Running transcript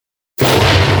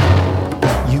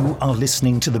are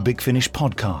listening to the Big Finish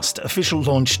podcast. Official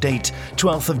launch date,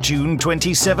 12th of June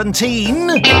 2017.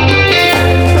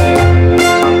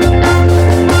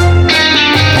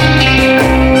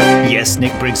 Yes,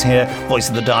 Nick Briggs here, voice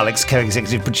of the Daleks,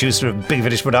 co-executive producer of Big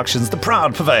Finish Productions, the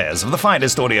proud purveyors of the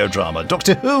finest audio drama,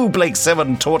 Doctor Who, Blake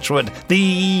Seven, Torchwood,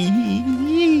 the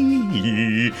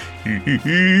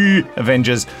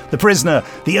Avengers, The Prisoner,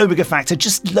 The Omega Factor,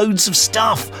 just loads of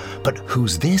stuff. But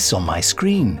who's this on my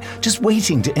screen? Just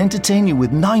waiting to entertain you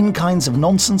with 9 kinds of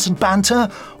nonsense and banter?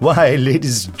 Why,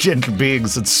 ladies, gentle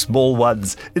beings and small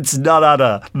ones, it's none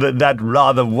other than that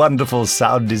rather wonderful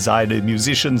sound designer,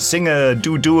 musician, singer,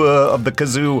 doo-dooer of the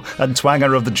kazoo and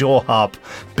twanger of the jaw harp,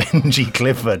 Benji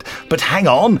Clifford. But hang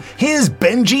on, here's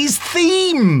Benji's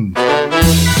theme!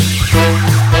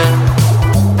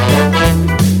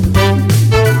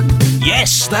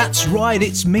 Yes, that's right,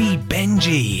 it's me,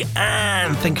 Benji.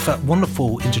 And thank you for that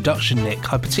wonderful introduction,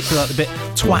 Nick. I particularly like the bit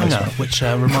twanger, which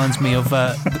reminds me of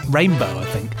Rainbow, I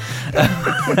think.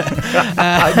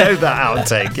 I know that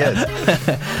outtake, yes.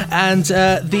 And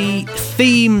the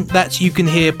theme that you can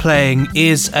hear playing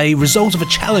is a result of a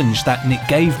challenge that Nick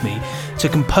gave me to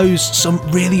compose some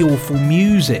really awful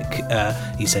music.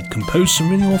 He said, compose some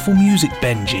really awful music,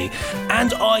 Benji.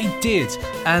 And I did.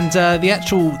 And the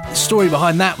actual story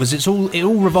behind that was it all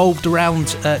revolved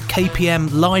around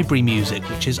KPM library music,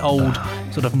 which is old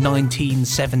sort of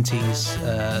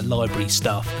 1970s library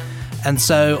stuff. And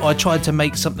so I tried to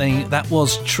make something that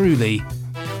was truly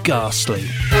ghastly.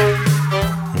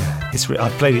 Yeah, I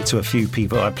played it to a few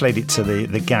people. I played it to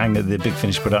the gang at the Big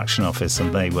Finish production office,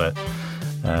 and they were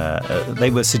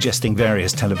suggesting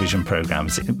various television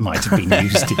programmes it might have been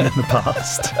used in the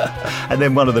past. And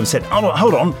then one of them said, oh,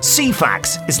 hold on,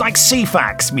 CFAX. It's like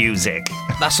CFAX music.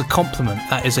 That's a compliment.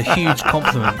 That is a huge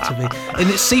compliment to me. And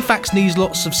CFAX needs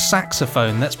lots of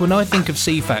saxophone. That's when I think of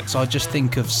CFAX, I just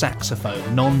think of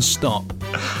saxophone, non-stop.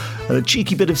 And a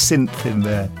cheeky bit of synth in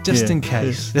there. Just in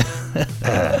case.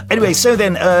 Anyway, so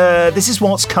then, this is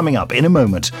what's coming up in a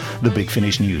moment, the Big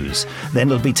Finish news. Then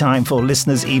it'll be time for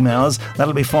listeners' emails.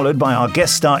 That'll be followed by our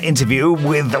guest star interview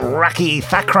with Rakhee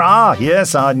Thakrar.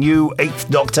 Yes, our new 8th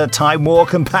Doctor Time War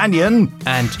companion.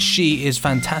 And she is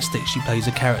fantastic. She plays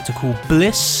a character called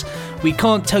Bliss. We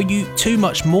can't tell you too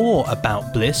much more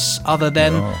about Bliss other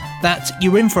than that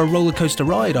you're in for a roller coaster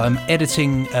ride. I'm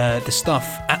editing the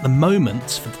stuff at the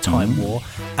moment for the Time War,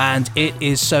 and it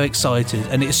is so excited,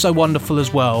 and it's so wonderful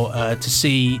as well to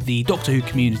see the Doctor Who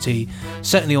community,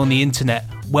 certainly on the internet,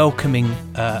 welcoming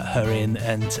her in,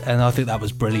 and I think that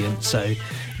was brilliant. So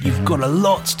you've got a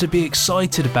lot to be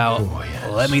excited about,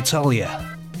 let me tell you.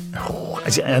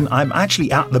 And I'm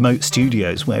actually at the Moat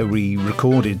Studios where we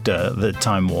recorded the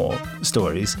Time War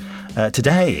stories.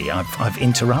 Today, I've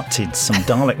interrupted some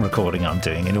Dalek recording I'm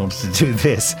doing in order to do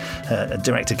this.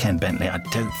 Director Ken Bentley, I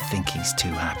don't think he's too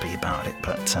happy about it,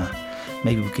 but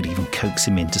maybe we could even coax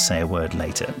him in to say a word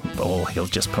later, or he'll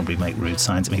just probably make rude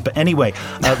signs at me. But anyway,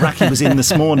 Rakhee was in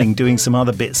this morning doing some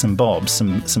other bits and bobs,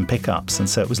 some pickups, and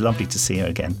so it was lovely to see her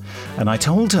again. And I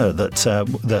told her that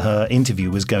her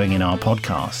interview was going in our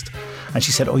podcast, and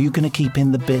she said, are you going to keep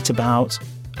in the bit about...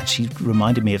 And she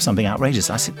reminded me of something outrageous.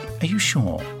 I said, are you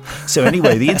sure? So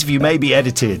anyway, the interview may be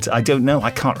edited. I don't know. I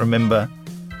can't remember.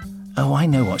 Oh, I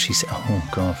know what she said. Oh,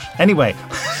 gosh. Anyway.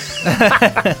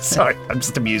 Sorry, I'm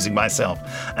just amusing myself.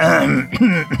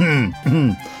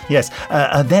 Yes.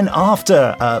 Then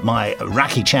after my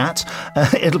Rakhee chat,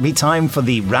 it'll be time for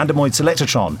the Randomoid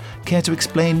Selectotron. Care to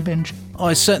explain, Benji?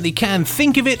 I certainly can.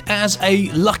 Think of it as a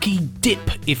lucky dip,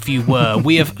 if you were.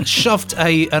 We have shoved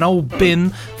an old bin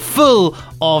full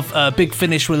of Big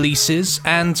Finish releases,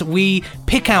 and we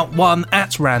pick out one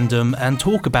at random and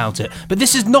talk about it. But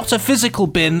this is not a physical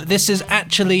bin. This is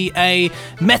actually a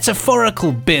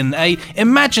metaphorical bin, a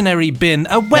imaginary bin,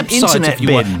 a website, if you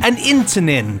will. An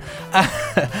internin.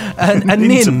 A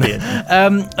nin.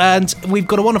 And we've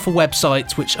got a wonderful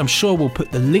website, which I'm sure we'll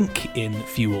put the link in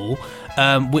for you all.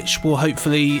 Which will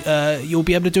hopefully you'll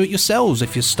be able to do it yourselves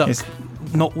if you're stuck. Yes.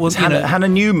 Hannah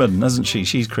Newman, hasn't she?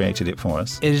 She's created it for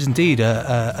us. It is indeed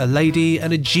a lady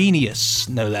and a genius,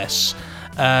 no less.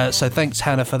 So thanks,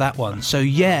 Hannah, for that one. So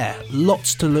yeah,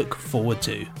 lots to look forward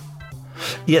to.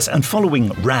 Yes, and following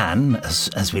RAN,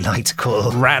 as we like to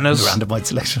call Ranners, Randomoid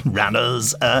Selection,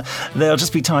 Ranners, there'll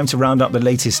just be time to round up the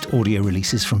latest audio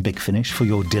releases from Big Finish for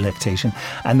your delectation,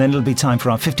 and then it'll be time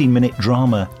for our 15-minute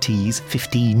drama tease,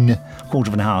 15, quarter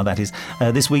of an hour, that is.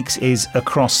 This week's is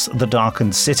Across the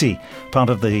Darkened City, part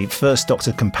of the First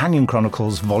Doctor Companion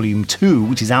Chronicles Volume 2,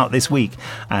 which is out this week,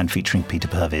 and featuring Peter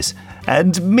Purvis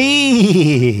and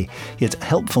me. Yet,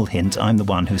 helpful hint, I'm the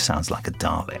one who sounds like a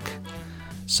Dalek.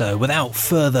 So without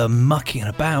further mucking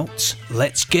about,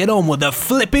 let's get on with the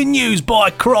flipping news by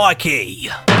crikey!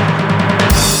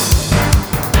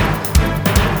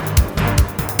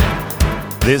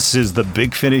 This is the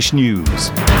Big Finish News.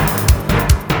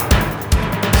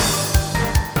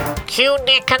 Cue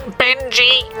Nick and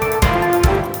Benji.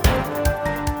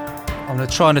 I'm going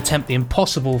to try and attempt the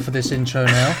impossible for this intro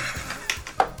now.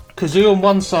 Kazoo on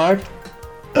one side.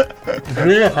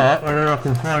 Real heart, and then I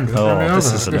can find it. Oh,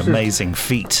 this is an amazing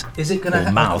feet. Is it going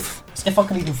to mouth? If I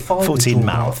can even find foot the in jaw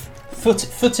mouth. harp.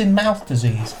 Foot in mouth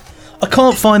disease. I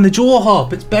can't find the jaw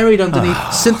harp. It's buried underneath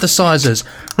synthesizers.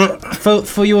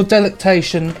 For your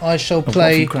delectation, I shall play.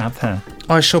 What have you grabbed there?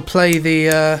 I shall play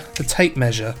the tape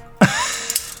measure.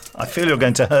 I feel you're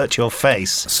going to hurt your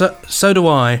face. So do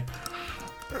I.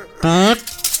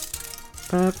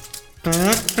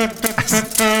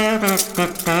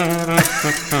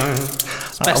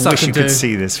 I wish you could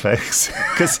see this, folks,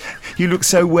 because you look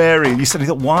so wary. You suddenly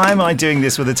thought, why am I doing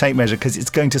this with a tape measure? Because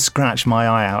it's going to scratch my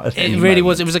eye out. It really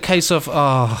was. It was a case of,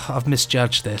 I've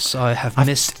misjudged this. I've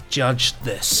misjudged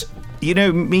this. You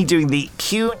know, me doing the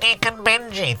Cue Nick and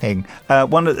Benji thing.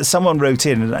 Someone wrote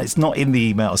in, and it's not in the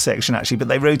email section actually, but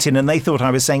they wrote in and they thought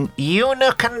I was saying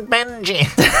Eunuch and Benji.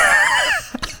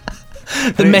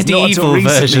 The medieval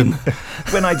version.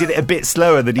 When I did it a bit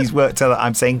slower, that he's worked out that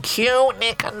I'm saying Cue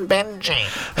Nick and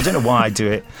Benji. I don't know why I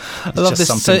do it. I love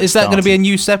this. So is that going to be a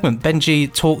new segment?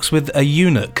 Benji talks with a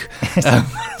eunuch.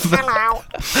 Hello.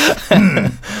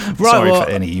 Sorry for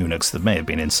any eunuchs that may have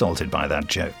been insulted by that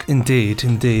joke. Indeed.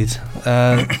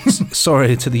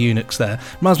 Sorry to the eunuchs there.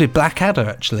 Reminds me of Blackadder,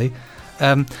 actually.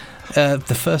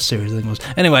 The first series, I think it was.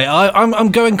 Anyway,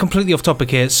 I'm going completely off topic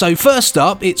here. So first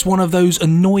up, it's one of those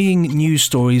annoying news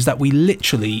stories that we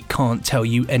literally can't tell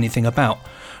you anything about.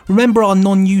 Remember our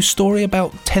non-news story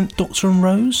about 10th Doctor and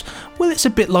Rose? Well, it's a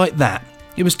bit like that.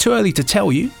 It was too early to tell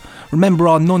you. Remember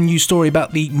our non-news story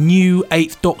about the new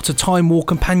 8th Doctor Time War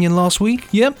companion last week?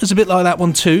 Yep, it's a bit like that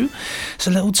one too. It's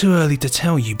a little too early to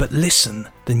tell you, but listen,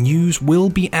 the news will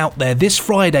be out there this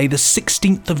Friday, the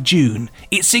 16th of June.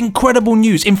 It's incredible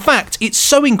news. In fact, it's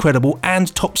so incredible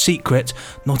and top secret,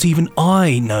 not even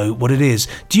I know what it is.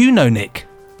 Do you know, Nick?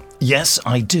 Yes,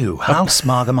 I do. How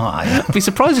smug am I? I'd be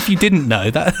surprised if you didn't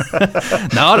know that.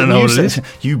 No, I don't know what it is.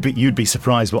 You'd be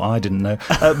surprised what I didn't know.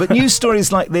 But news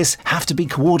stories like this have to be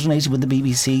coordinated with the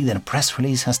BBC, then a press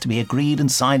release has to be agreed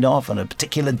and signed off, and a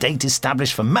particular date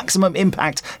established for maximum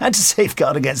impact and to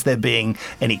safeguard against there being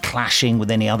any clashing with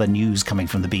any other news coming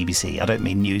from the BBC. I don't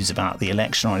mean news about the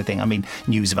election or anything. I mean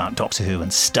news about Doctor Who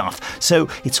and stuff. So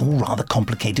it's all rather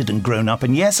complicated and grown up.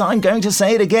 And yes, I'm going to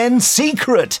say it again,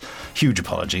 secret. Huge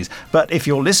apologies. But if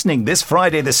you're listening this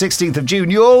Friday, the 16th of June,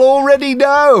 you'll already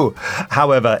know.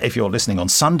 However, if you're listening on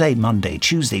Sunday, Monday,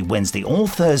 Tuesday, Wednesday or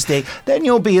Thursday, then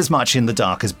you'll be as much in the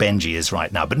dark as Benji is right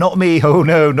now. But not me. Oh,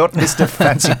 no, not Mr.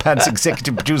 Fancy Pants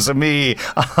Executive Producer me.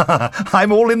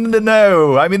 I'm all in the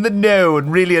know. I'm in the know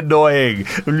and really annoying.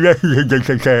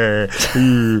 That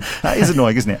is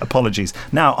annoying, isn't it? Apologies.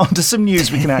 Now, on to some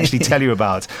news we can actually tell you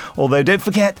about. Although don't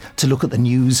forget to look at the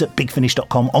news at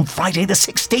bigfinish.com on Friday, the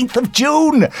 16th of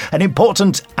June. An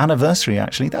important anniversary,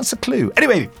 actually. That's a clue.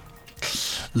 Anyway.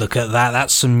 Look at that.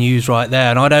 That's some news right there.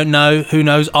 And I don't know. Who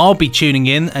knows? I'll be tuning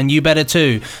in, and you better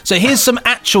too. So here's some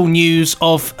actual news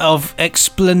of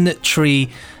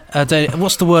explanatory...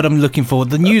 what's the word I'm looking for?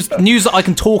 The news that I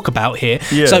can talk about here.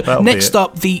 Yeah, so next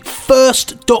up, the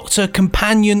First Doctor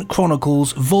Companion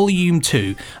Chronicles Volume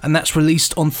 2. And that's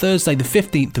released on Thursday the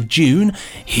 15th of June.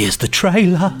 Here's the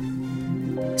trailer.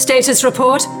 Status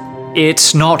report?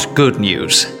 It's not good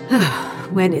news.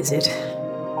 When is it?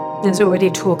 There's already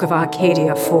talk of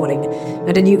Arcadia falling,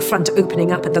 and a new front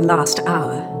opening up at the last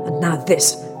hour, and now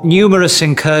this. Numerous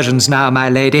incursions now, my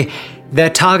lady. They're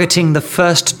targeting the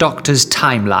First Doctor's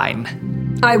timeline.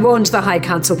 I warned the High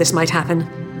Council this might happen.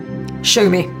 Show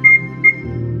me.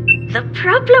 The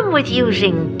problem with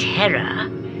using terror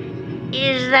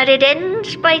is that it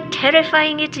ends by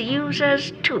terrifying its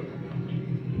users too.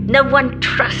 No one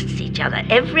trusts each other.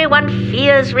 Everyone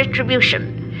fears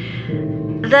retribution.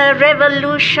 The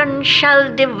revolution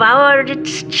shall devour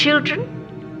its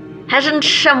children. Hasn't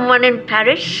someone in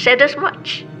Paris said as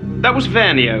much? That was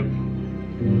Vernio.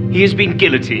 He has been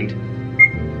guillotined.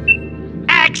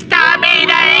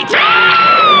 Exterminate!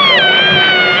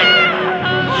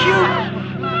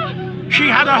 She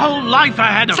had a whole life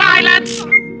ahead of her. Silence!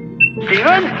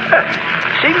 Stephen?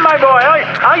 Stephen, my boy,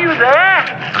 are you there?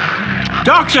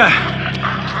 Doctor,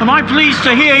 am I pleased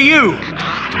to hear you?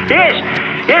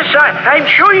 Yes, I'm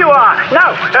sure you are.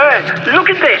 Now, look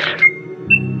at this.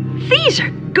 These are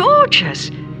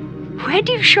gorgeous. Where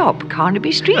do you shop?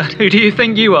 Carnaby Street? Who do you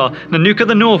think you are? The Nuke of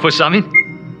the North or something?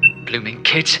 Blooming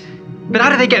kids. But how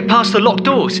do they get past the locked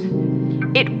doors?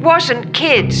 It wasn't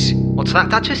kids. What's that,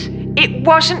 Duchess? It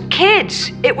wasn't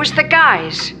kids. It was the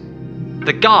guys.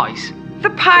 The guys? The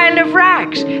pile of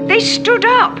rags. They stood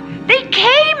up. They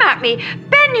came at me.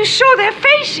 Ben, you saw their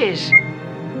faces.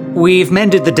 We've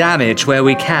mended the damage where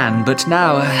we can, but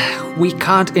now we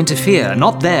can't interfere.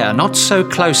 Not there, not so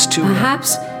close to...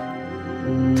 Perhaps.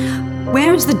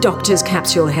 Where is the doctor's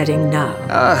capsule heading now?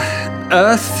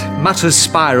 Earth, Mutter's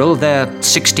Spiral, their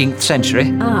 16th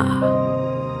century.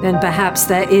 Then perhaps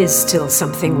there is still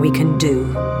something we can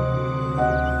do.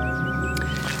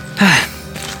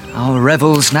 Our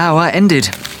revels now are ended.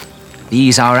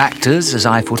 These our actors, as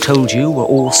I foretold you, were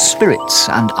all spirits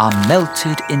and are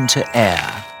melted into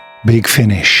air. Big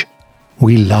Finish.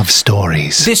 We love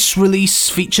stories. This release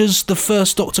features the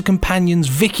First Doctor companions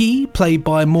Vicky, played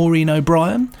by Maureen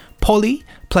O'Brien, Polly,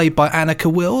 played by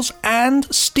Annika Wills, and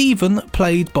Stephen,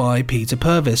 played by Peter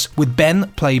Purvis, with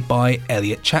Ben, played by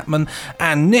Elliot Chapman,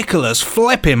 and Nicholas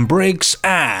Flippin' Briggs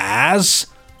as...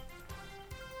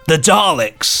 the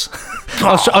Daleks.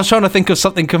 I was trying to think of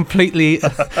something completely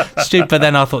stupid,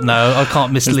 then I thought, no, I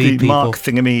can't mislead people. Mark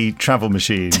Thingamy travel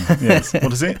machine. Yes.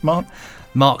 What is it, Mark?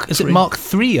 Is it Mark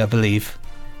III, I believe?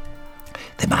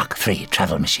 The Mark III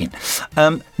travel machine.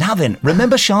 Now then,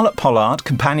 remember Charlotte Pollard,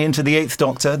 companion to the 8th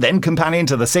Doctor, then companion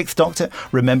to the 6th Doctor?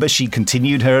 Remember she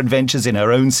continued her adventures in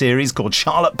her own series called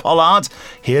Charlotte Pollard?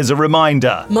 Here's a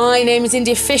reminder. My name is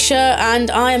India Fisher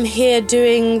and I am here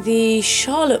doing the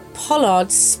Charlotte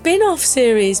Pollard spin-off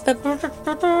series.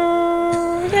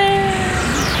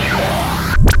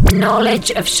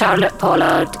 Knowledge of Charlotte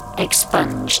Pollard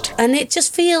expunged. And it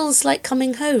just feels like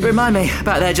coming home. Remind me,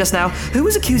 back there just now, who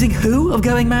was accusing who of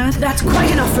going mad? That's quite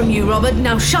enough from you, Robert.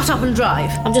 Now shut up and drive.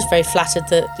 I'm just very flattered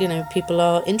that, people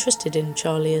are interested in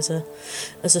Charlie as a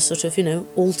sort of,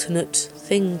 alternate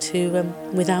thing to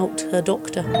without her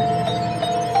doctor.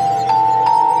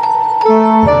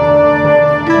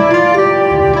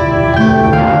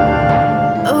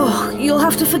 Oh, you'll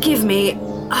have to forgive me.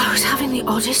 I was having the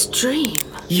oddest dream.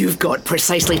 You've got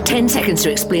precisely 10 seconds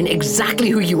to explain exactly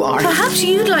who you are. Perhaps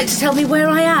you'd like to tell me where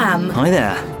I am. Hi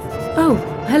there. Oh,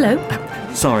 hello.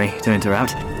 Sorry to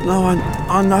interrupt. No,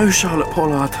 I know Charlotte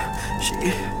Pollard.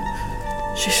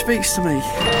 She speaks to me.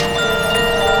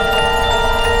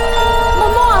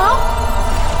 Mama?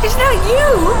 Is that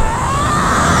you?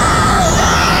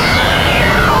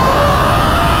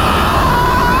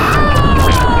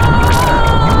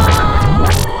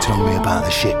 Tell me about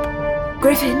the ship.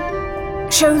 Griffin,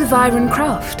 show the Viren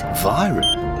craft.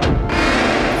 Viren?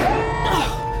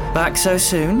 Back so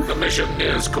soon? The mission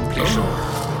is completion.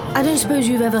 I don't suppose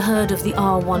you've ever heard of the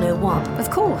R101?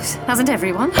 Of course. Hasn't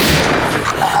everyone?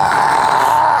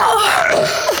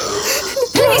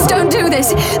 Please don't do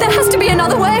this. There has to be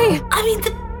another way. I mean,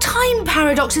 the time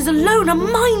paradoxes alone are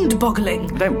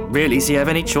mind-boggling. I don't really see I have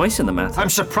any choice in the matter. I'm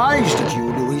surprised at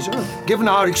you, Louisa, given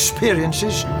our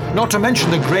experiences, not to mention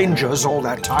the Grangers all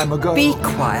that time ago. Be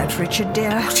quiet, Richard,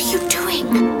 dear. What are you doing?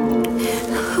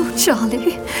 Oh,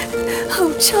 Charlie.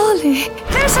 Oh, Charlie.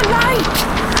 There's a light!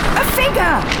 A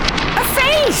figure! A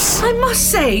face! I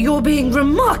must say, you're being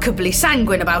remarkably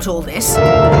sanguine about all this.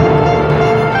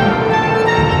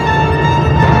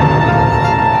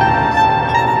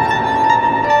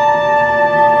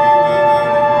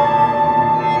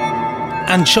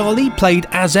 And Charlie, played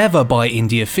as ever by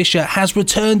India Fisher, has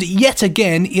returned yet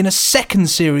again in a second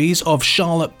series of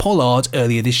Charlotte Pollard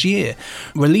earlier this year.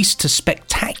 Released to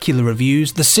spectacular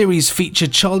reviews, the series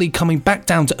featured Charlie coming back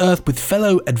down to Earth with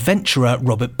fellow adventurer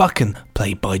Robert Buchan,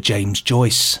 played by James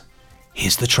Joyce.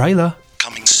 Here's the trailer.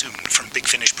 Coming soon from Big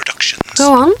Finish Productions.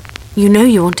 Go on. You know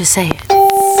you want to say it.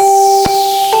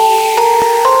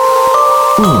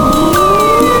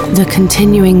 The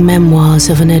continuing memoirs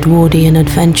of an Edwardian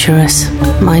adventuress.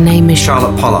 My name is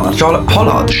Charlotte Pollard. Charlotte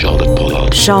Pollard. Charlotte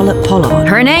Pollard. Charlotte Pollard.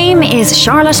 Her name is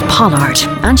Charlotte Pollard,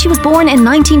 and she was born in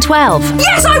 1912.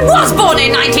 Yes, I was born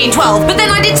in 1912, but then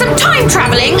I did some time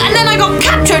travelling, and then I got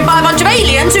captured by a bunch of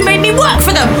aliens who made me work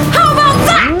for them. How about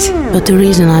that? But the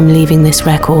reason I'm leaving this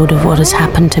record of what has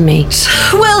happened to me...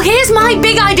 Well, here's my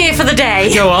big idea for the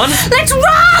day. Go on. Let's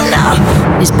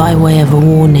run! ...is by way of a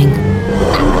warning.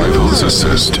 Arrivals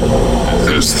assessed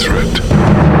as threat.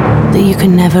 That you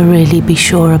can never really be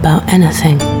sure about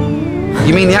anything.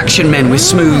 You mean the action men with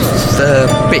smooth,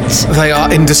 bits? They are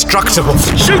indestructible.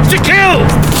 Shoot to kill!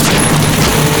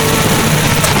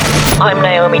 I'm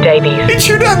Naomi Davies. It's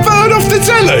you that bird off the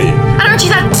telly? And aren't you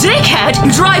that dickhead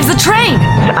who drives the train?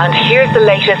 And here's the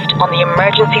latest on the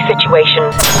emergency situation.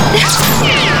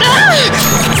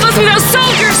 Must be those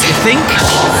soldiers! You think?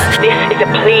 This is a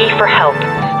plea for help.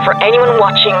 For anyone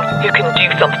watching who can do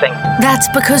something. That's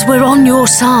because we're on your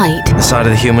side. The side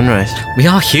of the human race. We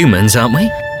are humans, aren't we?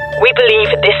 We believe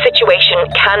this situation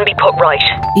can be put right.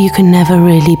 You can never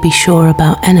really be sure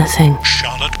about anything.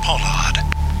 Charlotte Pollard,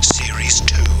 Series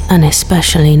 2. And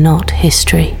especially not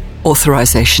history.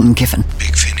 Authorization given.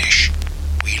 Big Finish.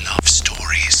 We love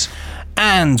stories.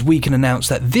 And we can announce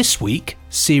that this week,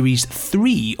 Series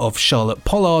 3 of Charlotte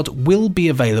Pollard will be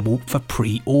available for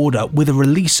pre-order with a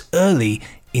release early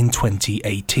in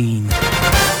 2018.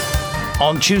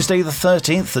 On Tuesday the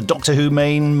 13th, the Doctor Who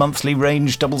main monthly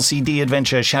range double CD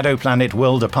adventure Shadow Planet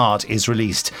World Apart is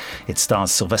released. It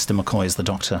stars Sylvester McCoy as the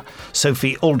Doctor,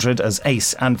 Sophie Aldred as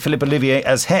Ace, and Philippe Olivier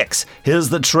as Hex. Here's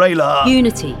the trailer.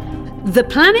 Unity, the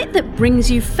planet that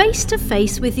brings you face to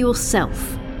face with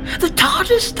yourself. The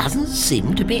TARDIS doesn't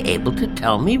seem to be able to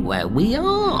tell me where we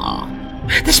are.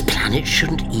 This planet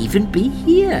shouldn't even be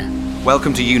here.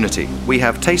 Welcome to Unity. We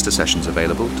have taster sessions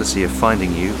available to see if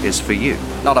finding you is for you.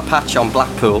 Not a patch on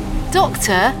Blackpool.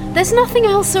 Doctor, there's nothing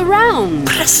else around.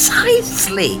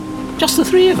 Precisely. Just the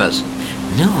three of us.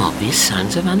 No obvious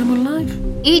signs of animal life.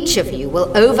 Each of you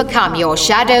will overcome your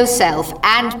shadow self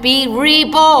and be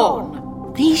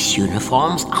reborn. These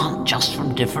uniforms aren't just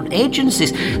from different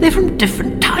agencies. They're from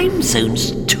different time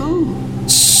zones, too.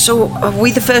 So, are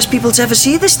we the first people to ever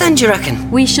see this then, do you reckon?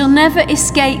 We shall never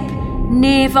escape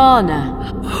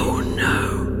Nirvana. Oh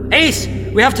no. Ace,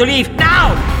 we have to leave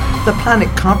now! The planet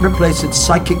can't replace its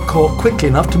psychic core quickly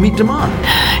enough to meet demand.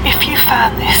 If you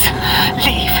found this,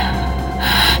 leave.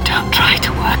 Don't try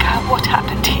to work out what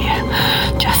happened here.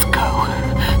 Just go.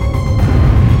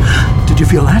 Did you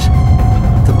feel that?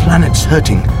 The planet's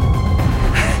hurting.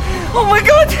 Oh my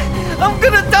god! I'm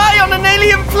gonna die on an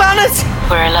alien planet!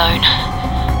 We're alone.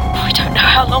 We don't know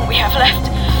how long we have left.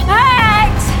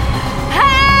 Hex!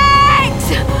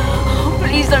 Hex! Oh,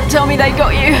 please don't tell me they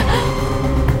got you.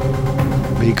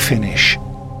 Big Finish.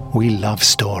 We love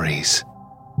stories.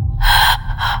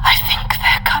 I think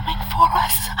they're coming for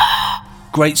us.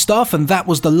 Great stuff, and that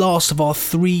was the last of our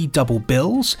 3 double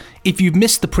bills. If you've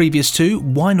missed the previous 2,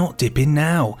 why not dip in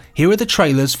now? Here are the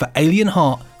trailers for Alien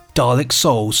Heart, Dalek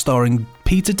Soul, starring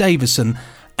Peter Davison,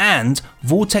 and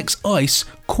Vortex Ice,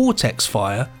 Cortex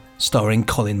Fire, starring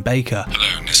Colin Baker.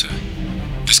 Hello, Nissa.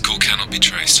 This call cannot be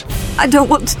traced. I don't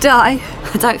want to die.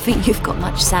 I don't think you've got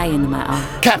much say in the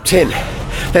matter. Captain,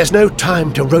 there's no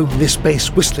time to roam this base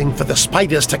whistling for the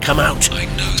spiders to come out. I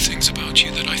know things about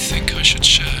you that I think I should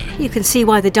share. You can see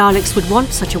why the Daleks would want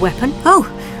such a weapon. Oh,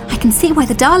 I can see why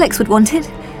the Daleks would want it.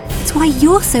 It's why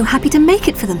you're so happy to make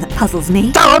it for them that puzzles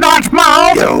me. Do not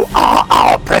move! You are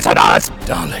our prisoners!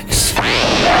 Daleks.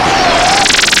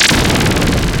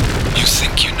 You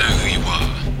think you know who you are?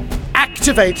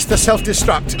 Activate the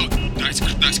self-destruct. Oh,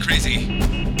 that's crazy.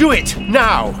 Do it,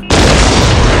 now!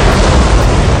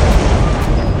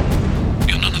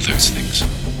 You're none of those things.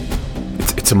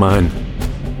 It's a man.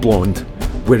 Blonde.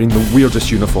 Wearing the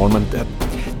weirdest uniform and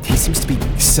he seems to be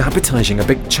sabotaging a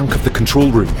big chunk of the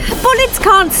control room. Bullets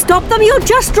can't stop them. You'll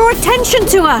just draw attention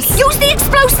to us. Use the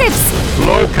explosives!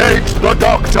 Locate the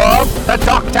Doctor! The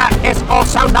Doctor is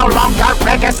also no longer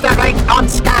registering on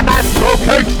scanners!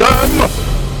 Locate them!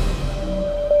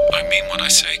 I mean what I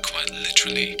say quite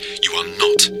literally. You are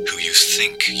not who you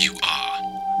think you are.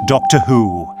 Doctor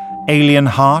Who, Alien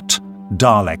Heart,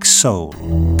 Dalek Soul.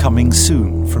 Coming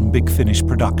soon from Big Finish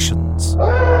Productions.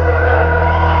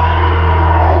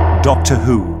 Doctor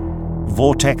Who,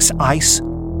 Vortex Ice,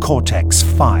 Cortex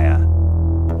Fire.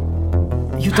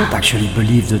 You don't actually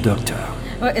believe the Doctor.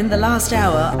 Well, in the last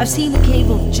hour, I've seen a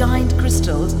cave of giant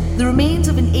crystals, the remains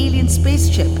of an alien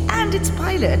spaceship, and its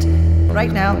pilot.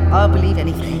 Right now, I'll believe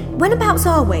anything. Whenabouts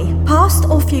are we? Past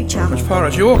or future? As far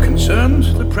as you're concerned,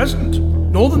 the present.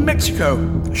 Northern Mexico,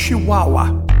 Chihuahua.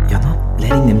 You're not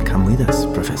letting them come with us,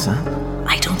 Professor.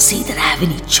 I don't see that I have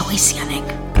any choice, Yannick.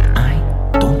 But I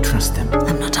don't trust them.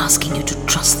 I'm not asking you to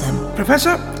trust them.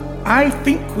 Professor, I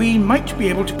think we might be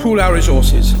able to pool our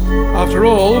resources. After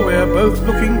all, we're both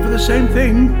looking for the same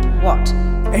thing. What?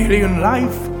 Alien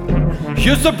life.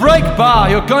 Use the brake bar!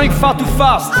 You're going far too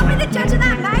fast! I'll be the judge of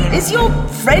that, mate! Is your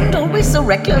friend always so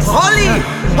reckless? Holly!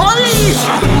 Holly!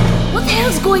 What the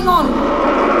hell's going on?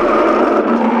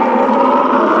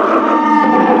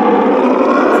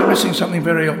 They're missing something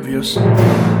very obvious.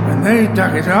 When they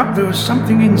dug it up, there was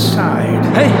something inside.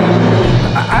 Hey!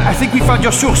 I think we found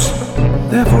your source.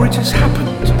 Therefore it has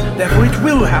happened. Therefore it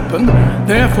will happen.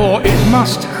 Therefore it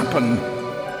must happen.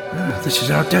 This is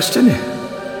our destiny.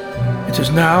 It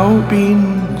has now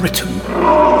been written. What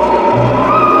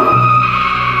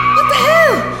the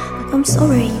hell? I'm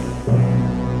sorry.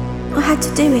 I had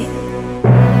to do it.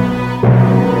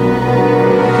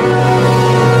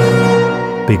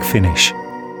 Big Finish.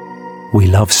 We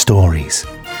love stories.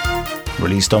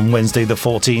 Released on Wednesday the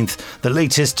 14th, the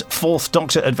latest Fourth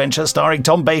Doctor adventure starring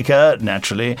Tom Baker,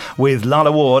 naturally, with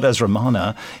Lalla Ward as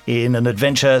Romana, in an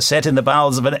adventure set in the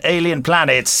bowels of an alien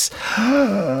planet.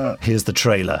 Here's the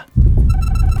trailer.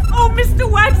 Oh, Mr.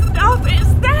 Wagstaff,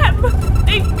 it's them!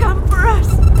 They've come for us!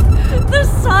 The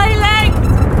Silex!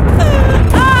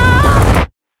 Ah!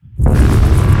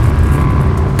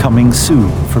 Coming soon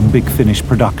from Big Finish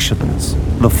Productions,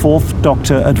 The Fourth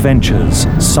Doctor Adventures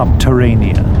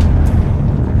Subterranea.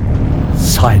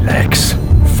 Silex.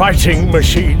 Fighting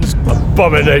machines.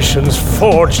 Abominations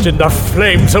forged in the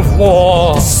flames of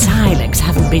war. The Silex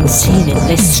haven't been seen in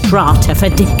this strata for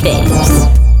decades.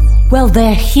 Well,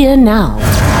 they're here now.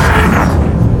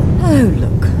 Oh,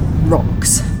 look.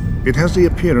 Rocks. It has the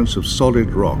appearance of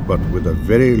solid rock, but with a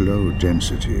very low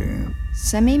density.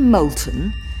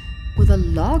 Semi-molten, with a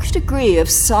large degree of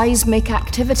seismic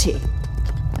activity.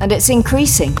 And it's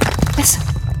increasing. Listen.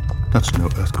 That's no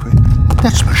earthquake.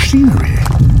 That's machinery.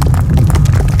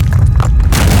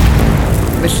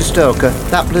 Mr. Stoker,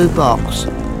 that blue box.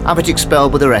 Have it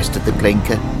expelled with the rest of the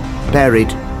clinker.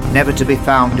 Buried, never to be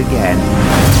found again.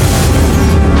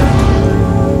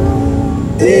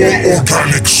 All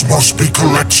organics must be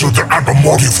collected and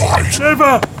modified.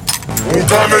 Never!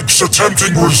 Organics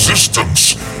attempting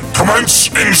resistance. Commence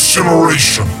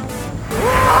incineration.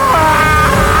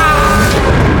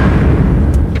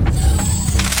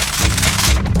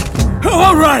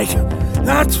 All right,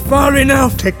 that's far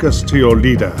enough. Take us to your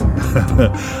leader.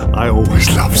 I always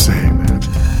love saying that.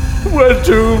 We're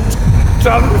doomed,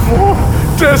 done for,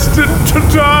 destined to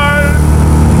die.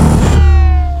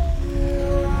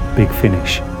 Big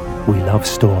Finish. We love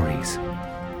stories.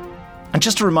 And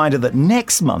just a reminder that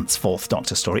next month's Fourth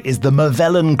Doctor story is the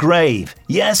Mavellan Grave.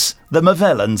 Yes, the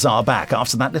Mavellans are back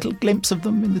after that little glimpse of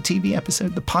them in the TV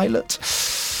episode, the pilot.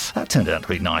 That turned out to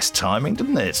be nice timing,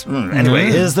 didn't it? Anyway,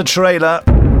 here's the trailer.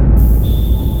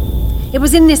 It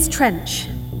was in this trench.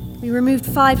 We removed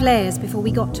 5 layers before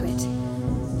we got to it.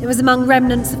 It was among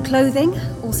remnants of clothing,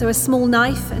 also a small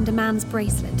knife and a man's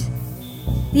bracelet.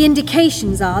 The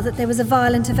indications are that there was a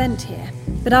violent event here,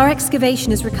 but our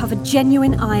excavation has recovered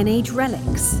genuine Iron Age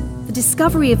relics. The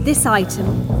discovery of this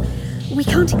item, we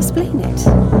can't explain it.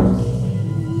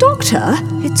 Doctor,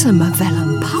 it's a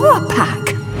Mavellan power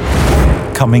pack.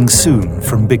 Coming soon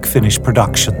from Big Finish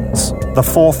Productions, The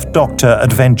Fourth Doctor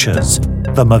Adventures,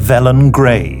 The Mavellan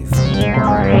Grave.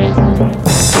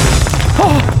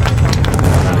 Oh!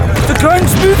 The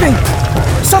ground's moving!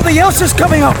 Something else is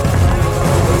coming up!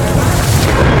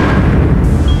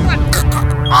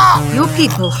 Your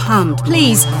people harmed.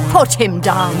 Please, put him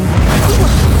down.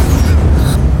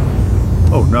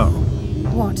 Oh no.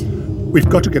 What? We've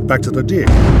got to get back to the dig.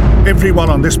 Everyone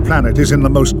on this planet is in the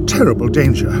most terrible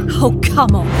danger. Oh,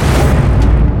 come on.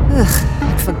 Ugh,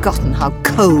 I'd forgotten how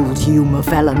cold you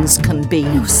Mavellans can be.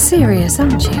 You're serious,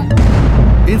 aren't you?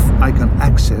 If I can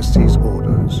access these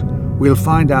orders, we'll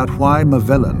find out why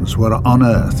Mavellans were on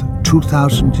Earth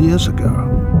 2,000 years ago.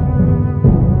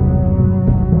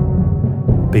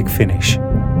 Big Finish.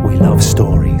 We love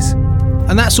stories.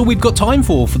 And that's all we've got time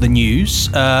for the news.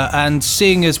 And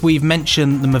seeing as we've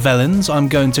mentioned the Mavellans, I'm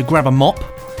going to grab a mop,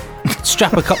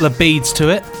 strap a couple of beads to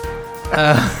it,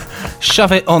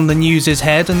 shove it on the news's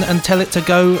head and tell it to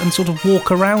go and sort of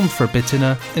walk around for a bit in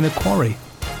a quarry.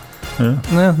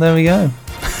 Yeah, there we go.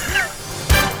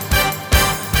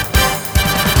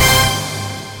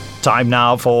 Time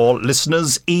now for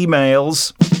listeners'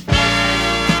 emails.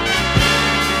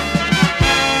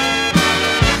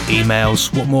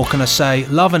 Emails, what more can I say?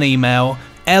 Love an email,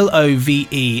 LOVE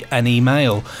an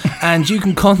email. And you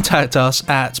can contact us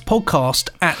at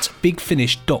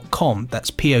podcast@bigfinish.com.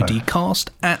 That's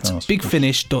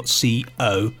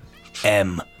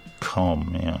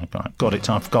podcast@bigfinish.com. Yeah, got it.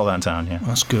 I forgot that down, yeah.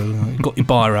 That's good. You got your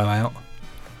biro out.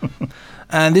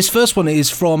 And this first one is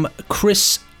from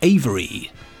Chris Avery.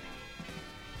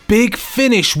 Big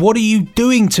Finish, what are you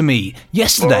doing to me?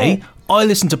 Yesterday, I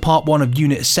listened to part 1 of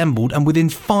Unit Assembled, and within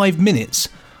 5 minutes,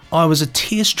 I was a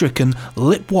tear-stricken,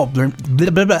 lip-wobbling...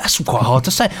 That's quite hard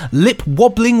to say.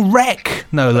 Lip-wobbling wreck,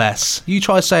 no less. You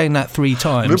try saying that 3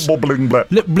 times. Lip-wobbling wreck.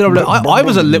 I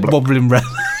was a lip-wobbling wreck.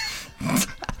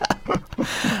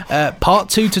 Part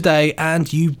 2 today,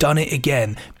 and you've done it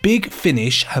again. Big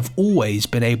Finish have always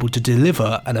been able to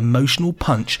deliver an emotional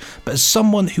punch, but as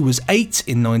someone who was 8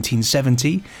 in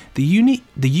 1970, the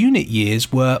unit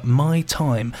years were my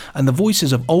time, and the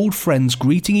voices of old friends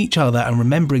greeting each other and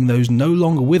remembering those no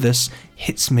longer with us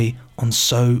hits me on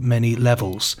so many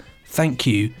levels. Thank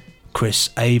you, Chris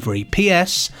Avery.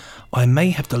 P.S. I may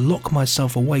have to lock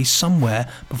myself away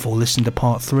somewhere before listening to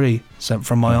part 3, sent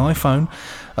from my iPhone.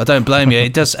 I don't blame you.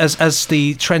 It does, as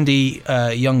the trendy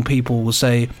young people will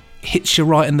say, hits you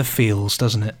right in the feels,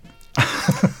 doesn't it?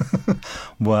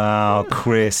 Wow,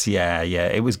 Chris, yeah,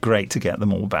 it was great to get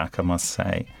them all back, I must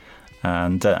say.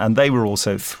 And they were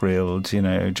also thrilled. You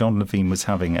know, John Levine was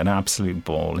having an absolute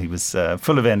ball. He was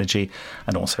full of energy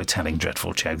and also telling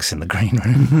dreadful jokes in the green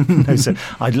room. No, so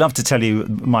I'd love to tell you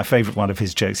my favourite one of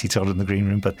his jokes he told in the green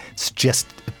room, but it's just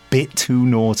a bit too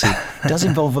naughty. It does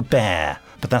involve a bear,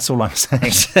 but that's all I'm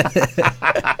saying.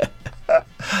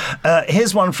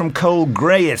 Here's one from Cole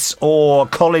Grayes, or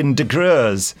Colin de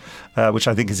Greurs, which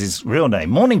I think is his real name.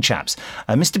 Morning, chaps.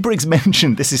 Mr. Briggs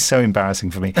mentioned, this is so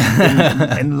embarrassing for me,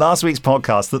 in last week's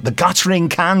podcast, that the guttering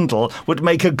candle would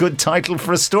make a good title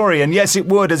for a story. And yes, it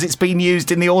would, as it's been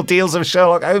used in the Ordeals of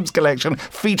Sherlock Holmes collection,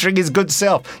 featuring his good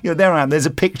self. You know, there's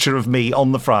a picture of me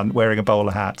on the front wearing a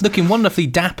bowler hat. Looking wonderfully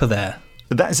dapper there.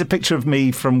 That is a picture of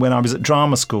me from when I was at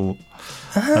drama school.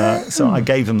 So I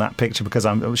gave them that picture because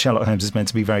Sherlock Holmes is meant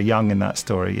to be very young in that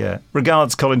story, yeah.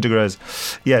 Regards, Colin de Greurs.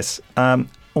 Yes.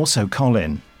 Also,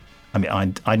 Colin, I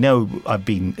mean, I know I've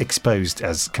been exposed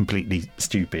as completely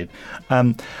stupid.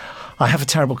 I have a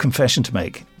terrible confession to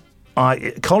make.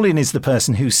 Colin is the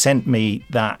person who sent me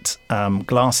that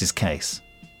glasses case,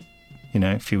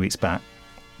 a few weeks back.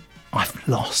 I've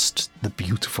lost the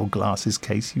beautiful glasses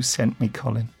case you sent me,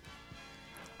 Colin.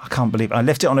 I can't believe it. I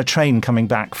left it on a train coming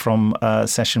back from a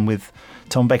session with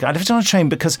Tom Baker. I left it on a train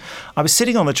because I was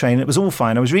sitting on the train. It was all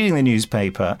fine. I was reading the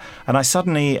newspaper, and I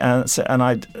suddenly, and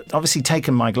I'd obviously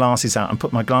taken my glasses out and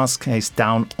put my glass case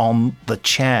down on the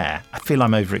chair. I feel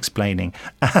I'm over-explaining.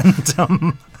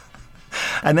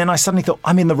 And then I suddenly thought,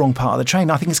 I'm in the wrong part of the train.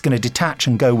 I think it's going to detach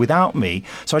and go without me.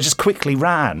 So I just quickly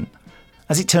ran.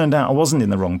 As it turned out, I wasn't in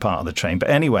the wrong part of the train. But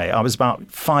anyway, I was about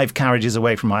 5 carriages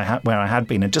away from where I had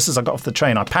been. And just as I got off the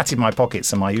train, I patted my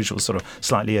pockets in my usual sort of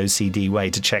slightly OCD way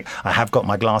to check I have got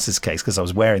my glasses case because I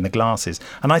was wearing the glasses.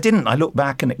 And I didn't. I looked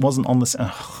back and it wasn't on the...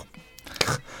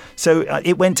 So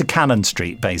it went to Cannon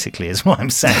Street, basically, is what I'm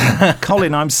saying.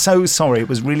 Colin, I'm so sorry. It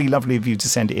was really lovely of you to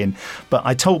send it in. But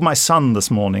I told my son this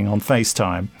morning on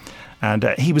FaceTime, and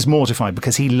he was mortified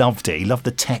because he loved it. He loved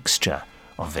the texture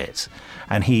of it.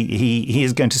 And he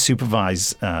is going to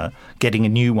supervise getting a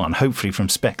new one, hopefully from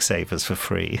Specsavers for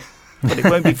free. But it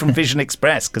won't be from Vision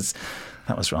Express, because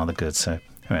that was rather good. So,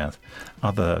 well,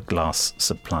 other glass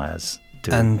suppliers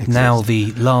do exist. Now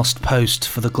the last post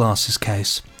for the glasses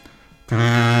case.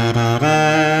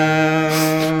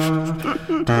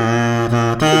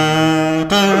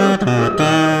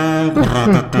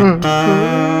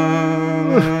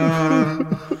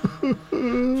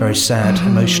 Very sad,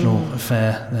 emotional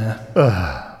affair there.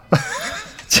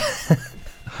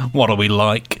 What are we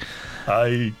like?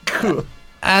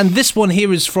 And this one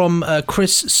here is from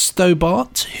Chris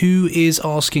Stobart, who is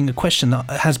asking a question that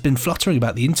has been fluttering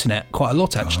about the internet quite a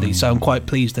lot, actually. So I'm quite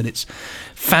pleased that it's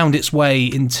found its way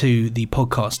into the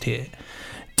podcast here.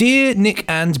 Dear Nick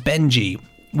and Benji,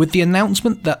 with the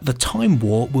announcement that the Time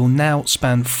War will now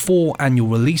span 4 annual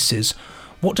releases,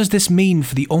 what does this mean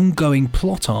for the ongoing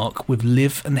plot arc with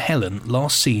Liv and Helen,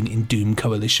 last seen in Doom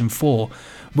Coalition 4?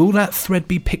 Will that thread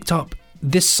be picked up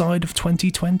this side of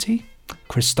 2020?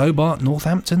 Chris Stobart,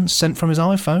 Northampton, sent from his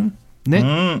iPhone.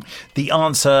 Nick? The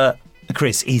answer,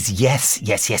 Chris, is yes,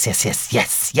 yes, yes, yes, yes,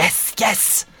 yes, yes,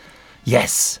 yes,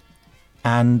 yes,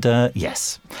 and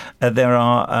yes. There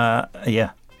are,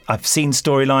 I've seen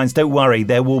storylines. Don't worry,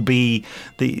 there will be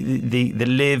the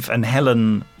Liv and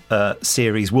Helen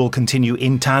series will continue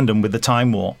in tandem with the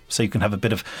Time War, so you can have a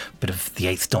bit of the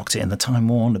Eighth Doctor in the Time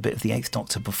War and a bit of the Eighth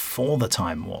Doctor before the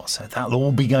Time War. So that'll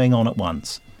all be going on at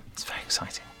once. It's very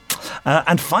exciting.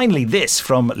 And finally, this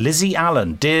from Lizzie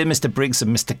Allen. Dear Mr. Briggs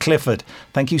and Mr. Clifford,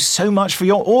 thank you so much for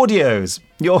your audios.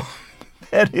 You're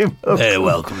very welcome. Very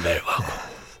welcome, very welcome.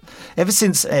 Ever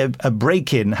since a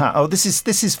break-in... this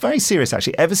is very serious,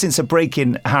 actually. Ever since a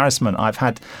break-in harassment, I've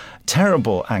had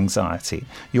terrible anxiety.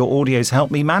 Your audios help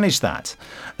me manage that.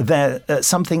 They're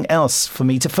something else for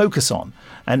me to focus on.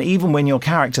 And even when your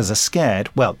characters are scared,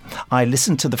 well, I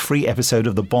listened to the free episode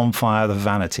of The Bonfire of the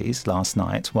Vanities last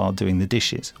night while doing the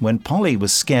dishes. When Polly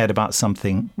was scared about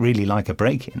something really like a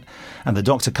break-in, and the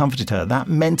doctor comforted her, that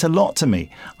meant a lot to me.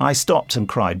 I stopped and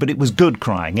cried, but it was good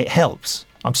crying. It helps.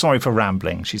 I'm sorry for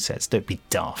rambling, she says. Don't be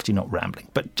daft, you're not rambling.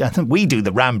 But we do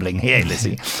the rambling here,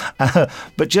 Lizzie.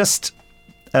 But just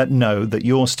know that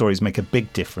your stories make a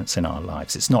big difference in our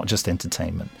lives. It's not just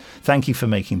entertainment. Thank you for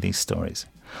making these stories.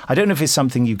 I don't know if it's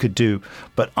something you could do,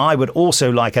 but I would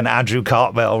also like an Andrew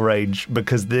Cartmel range,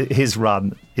 because his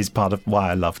run is part of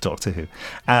why I love Doctor Who.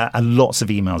 And lots of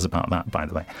emails about that, by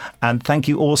the way. And thank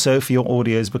you also for your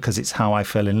audios, because it's how I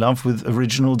fell in love with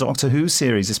original Doctor Who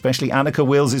series, especially Annika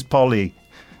Wills' Polly,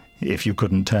 if you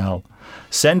couldn't tell.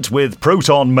 Sent with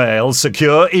Proton Mail,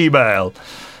 secure email.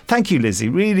 Thank you, Lizzie.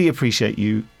 Really appreciate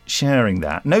you sharing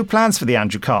that. No plans for the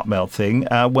Andrew Cartmel thing.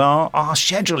 Well, our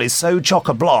schedule is so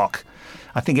chock-a-block.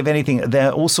 I think, if anything, there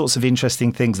are all sorts of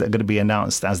interesting things that are going to be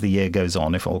announced as the year goes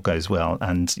on, if all goes well.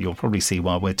 And you'll probably see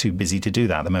why we're too busy to do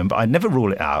that at the moment. But I'd never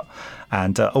rule it out.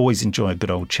 And always enjoy a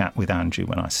good old chat with Andrew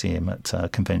when I see him at a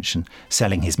convention,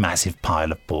 selling his massive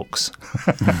pile of books.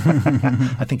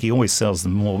 I think he always sells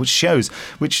them more,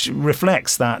 which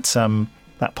reflects that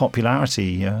that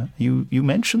popularity you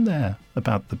mentioned there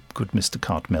about the good Mr.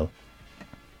 Cartmel.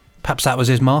 Perhaps that was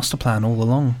his master plan all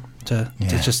along, to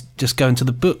just go into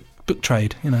the book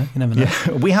trade, you never know.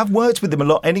 Yeah. We have worked with him a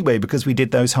lot anyway, because we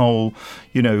did those whole,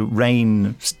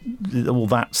 Rain, all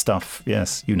that stuff.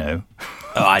 Yes, Oh,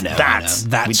 I know.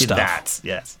 That we stuff. Did that,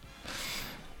 yes.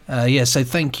 So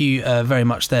thank you very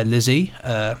much there, Lizzie.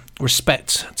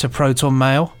 Respect to Proton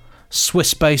Mail,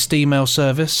 Swiss-based email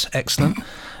service, excellent.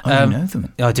 You know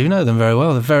them. I do know them very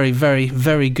well. They're very, very,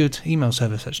 very good email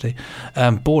service, actually.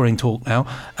 Boring talk now.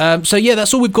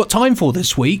 That's all we've got time for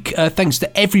this week. Thanks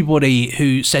to everybody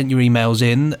who sent your emails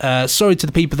in. Sorry to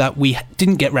the people that we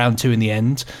didn't get round to in the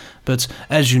end. But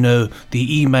as you know,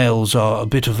 the emails are a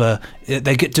bit of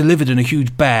they get delivered in a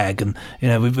huge bag, and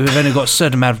we've only got a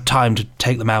certain amount of time to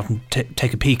take them out and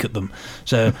take a peek at them.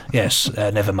 So yes,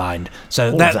 never mind.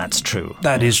 So that's true.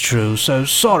 That is true. So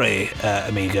sorry,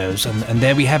 amigos, and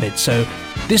there we have it. So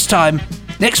this time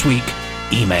next week,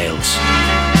 emails.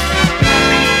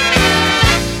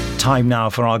 Time now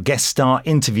for our guest star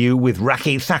interview with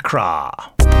Rakhee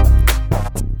Thakrar.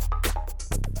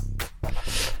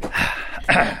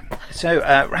 So,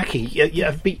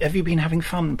 Rakhee, have you been having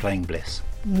fun playing Bliss?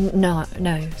 No.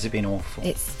 Has it been awful?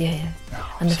 It's, yeah.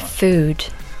 And the food,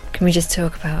 can we just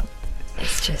talk about,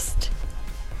 it's just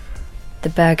the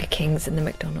Burger Kings and the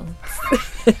McDonald's.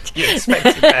 You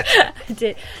expected better. I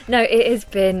did. No, it has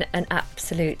been an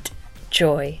absolute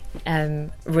joy,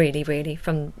 really, really,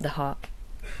 from the heart.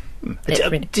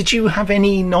 Did you have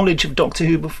any knowledge of Doctor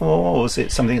Who before, or was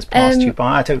it something that's passed you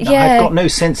by? I don't know. Yeah. I've got no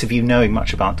sense of you knowing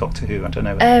much about Doctor Who. I don't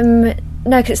know.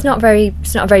 No, because it's not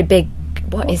a very big.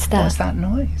 What is that? What's that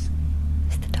noise?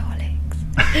 It's the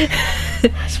Daleks.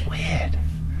 That's weird.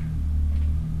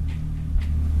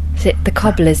 Is it the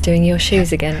cobblers doing your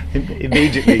shoes again?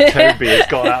 Immediately, Toby has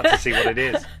got out to see what it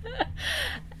is.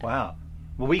 Wow.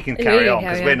 Well, we can carry on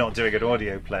because we're not doing an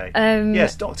audio play.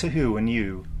 Yes, Doctor Who and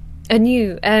you. And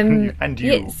you. And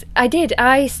you. Yes, I did.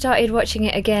 I started watching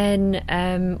it again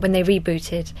when they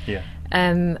rebooted.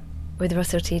 Yeah. With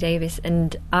Russell T Davies,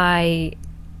 and I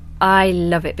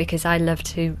love it because I love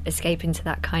to escape into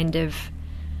that kind of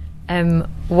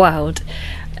world.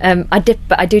 I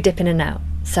do dip in and out.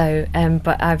 So,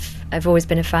 but I've always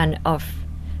been a fan of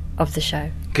the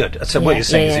show. Good. So what you're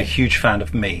saying is a huge fan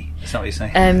of me. Is that what you're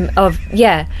saying?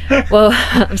 Well,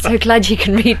 I'm so glad you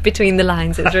can read between the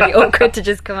lines. It's really awkward to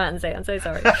just come out and say, I'm so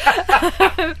sorry.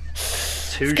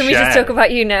 Can we just talk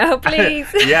about you now, please?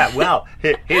 Yeah, well,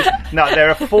 there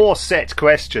are 4 set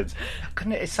questions.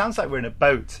 It sounds like we're in a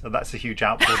boat, and that's a huge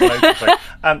outboard motor.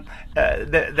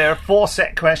 There are 4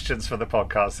 set questions for the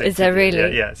podcast. Is there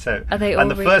really? Yeah. So, are they all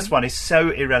the first one is so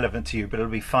irrelevant to you, but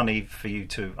it'll be funny for you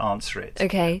to answer it.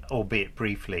 Okay. Albeit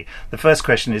briefly. The first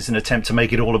question is an attempt to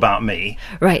make it all about me.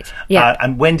 Right. Yeah.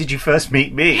 And when did you first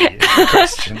meet me? Is the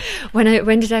question.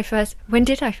 When did I first?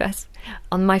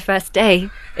 On my first day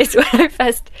is when I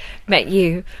first met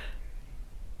you.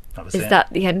 Is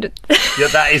that the end of Yeah,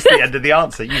 that is the end of the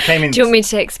answer. You came in. Do you want me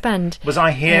to expand? Was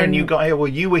I here and you got here? Well,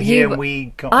 you were here and we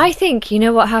got... I think, you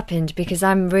know what happened? Because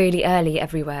I'm really early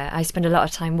everywhere. I spend a lot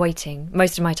of time waiting.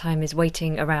 Most of my time is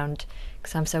waiting around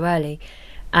because I'm so early.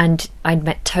 And I'd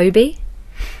met Toby,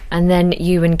 and then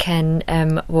you and Ken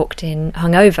walked in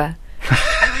hungover.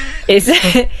 If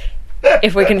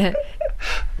we're gonna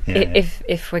tell the truth,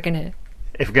 if we're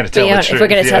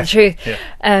gonna tell the truth,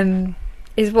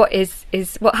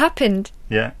 is what happened.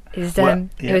 Yeah.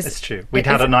 It's true. We'd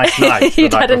had a nice night.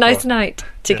 You'd had a nice night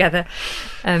together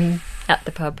at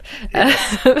the pub.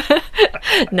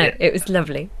 It was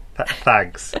lovely.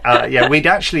 Thanks. We'd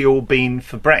actually all been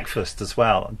for breakfast as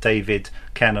well. David,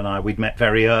 Ken and I, we'd met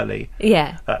very early.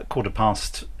 Yeah. At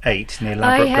 8:15 near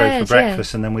Ladbroke Grove for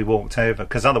breakfast, and then we walked over,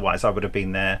 because otherwise I would have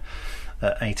been there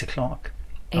at 8 o'clock.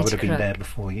 I would have been there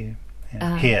before you.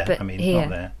 Yeah. Here, not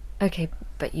there. Okay,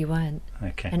 but you weren't.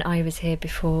 Okay. And I was here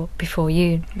before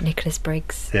you, Nicholas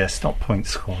Briggs. Yeah, stop point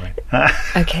scoring.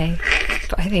 Okay,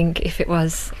 but I think if it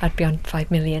was, I'd be on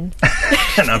 5 million.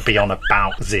 And I'd be on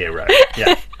about 0.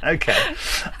 Yeah, okay.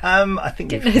 I think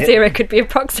Didn't know 0 could be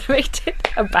approximated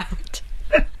about.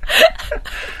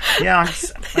 Yeah,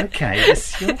 okay.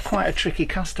 You're quite a tricky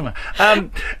customer.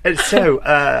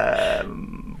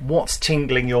 What's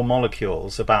tingling your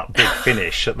molecules about Big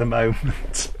Finish at the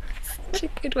moment? Such a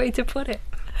good way to put it.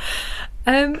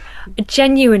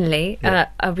 Genuinely,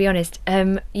 I'll be honest.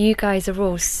 You guys are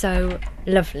all so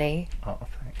lovely. Oh,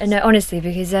 thanks. No, honestly,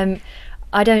 because I'm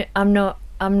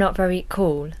not very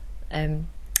cool. I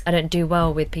don't do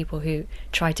well with people who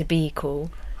try to be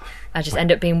cool. I just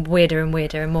end up being weirder and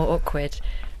weirder and more awkward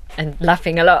and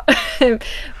laughing a lot.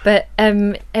 But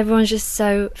everyone's just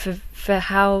so for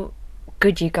how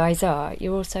good you guys are.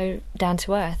 You're all so down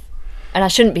to earth. And I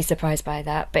shouldn't be surprised by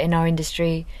that, but in our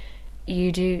industry,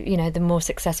 you do, the more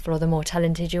successful or the more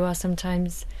talented you are,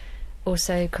 sometimes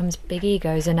also comes big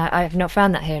egos, and I've not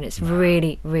found that here, and it's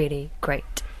really, really great.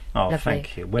 Oh, Lovely.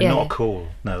 Thank you. We're not cool.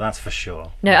 No, that's for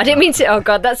sure. No, I didn't mean to. Oh,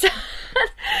 God, that's...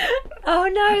 Oh,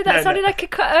 no, that sounded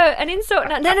like an insult.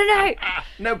 No.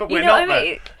 No, but we're not. I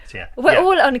mean? We're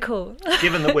all uncool.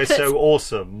 Given that we're so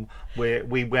awesome,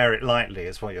 we wear it lightly,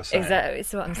 is what you're saying. Exactly,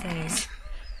 it's what I'm saying.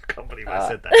 I can't believe I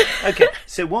said that. Okay,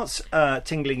 so what's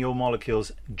tingling your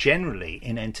molecules generally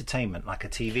in entertainment, like a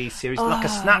TV series, like a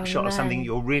snapshot of something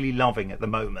you're really loving at the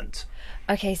moment?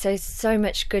 Okay, so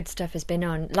much good stuff has been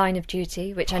on. Line of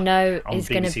Duty, which I know is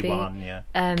going to be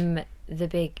the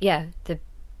big,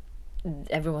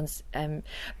 everyone's.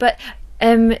 But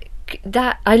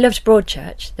that I loved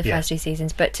Broadchurch, the first 2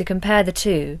 seasons, but to compare the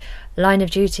two, Line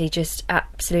of Duty just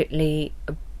absolutely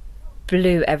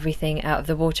blew everything out of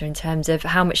the water in terms of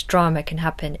how much drama can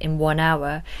happen in 1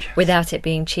 hour without it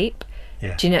being cheap.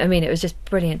 Yeah. Do you know what I mean? It was just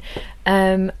brilliant.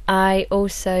 I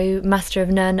also Master of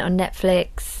None on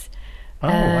Netflix.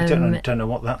 I don't know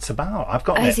what that's about. I've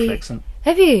got Netflix.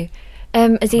 Have you?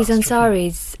 Aziz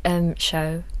Ansari's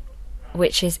show,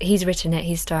 which is he's written it,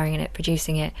 he's starring in it,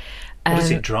 producing it. What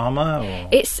is it? Drama? Or?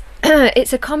 It's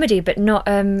a comedy, but not.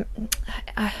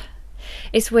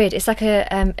 It's weird. It's like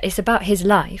it's about his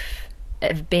life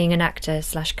of being an actor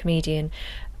 / comedian,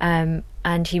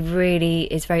 and he really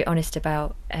is very honest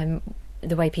about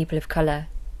the way people of colour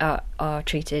are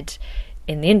treated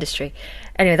in the industry.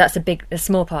 Anyway, that's a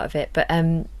small part of it, but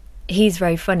he's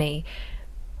very funny.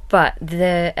 But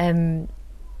the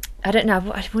I don't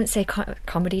know. I wouldn't say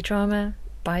comedy drama,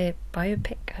 biopic.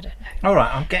 I don't know. All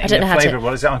right, I'm getting a flavour of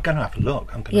what is it. I'm going to have a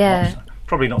look. I'm going to watch that.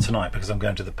 Probably not tonight because I'm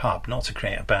going to the pub, not to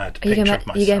create a bad picture of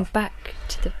myself. You're going back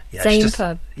to the same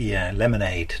pub? Yeah,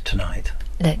 Lemonade tonight.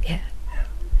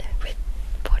 With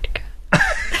vodka.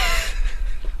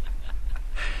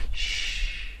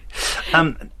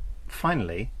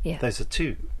 Finally, those are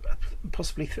 2,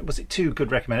 possibly was it 2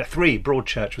 good recommended? 3.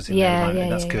 Broadchurch was in there.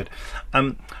 That's good.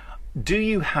 Do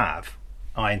you have?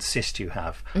 I insist you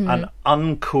have an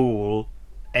uncool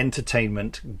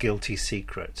entertainment guilty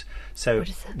secret. So,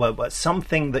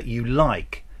 something that you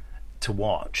like to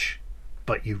watch,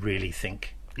 but you really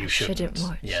think you shouldn't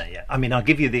watch. Yeah. I mean, I'll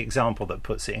give you the example that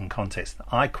puts it in context.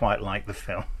 I quite like the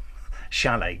film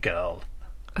Chalet Girl.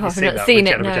 Oh, I've not seen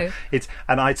it, no.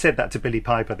 And I said that to Billie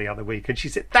Piper the other week, and she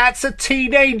said, "That's a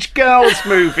teenage girls'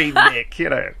 movie, Nick."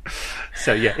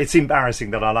 So it's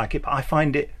embarrassing that I like it, but I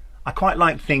quite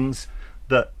like things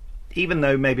that, even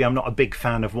though maybe I'm not a big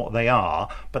fan of what they are,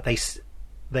 but they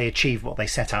achieve what they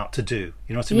set out to do.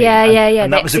 You know what I mean? Yeah.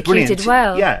 And that was a brilliant.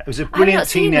 Well. Yeah, it was a brilliant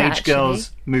teenage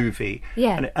girls movie.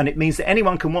 Yeah, and it means that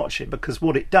anyone can watch it because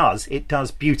what it does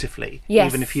beautifully. Yes.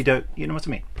 Even if you don't, you know what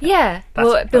I mean? Yeah.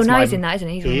 Bill Nye's in that, isn't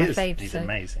he? He's one of my faves. He's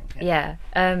amazing. Yeah.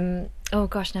 Oh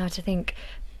gosh, now to think,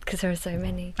 because there are so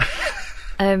many.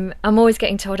 I'm always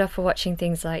getting told off for watching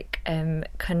things like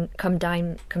Come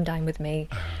Dine with Me,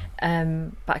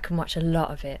 but I can watch a lot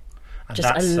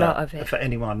I'm lot of it. For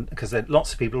anyone, because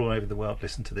lots of people all over the world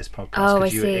listen to this podcast.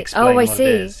 Oh, I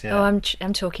see.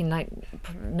 I'm talking like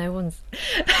no one's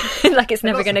like it's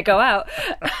never going to go out.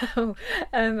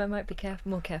 I might be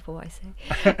more careful what I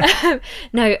say.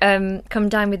 No, Come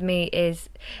Dine with Me is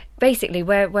basically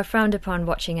we're frowned upon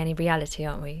watching any reality,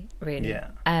 aren't we? Really?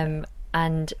 Yeah.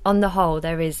 And on the whole,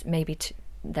 there is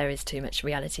too much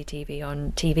reality TV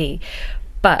on TV.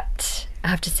 But I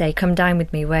have to say, Come Dine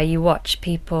With Me, where you watch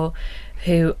people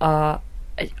who are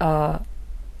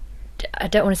I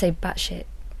don't want to say batshit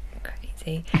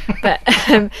crazy, but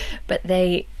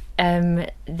they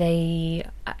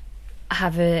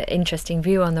have an interesting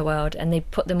view on the world, and they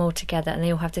put them all together, and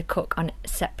they all have to cook on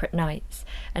separate nights,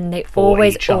 and they for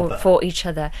each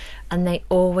other, and they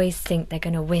always think they're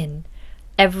going to win.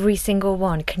 Every single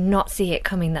one cannot see it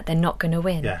coming that they're not going to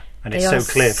win. Yeah, and it's so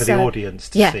clear for the audience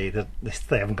to see that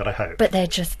they haven't got a hope. But they're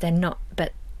not.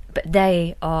 But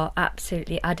they are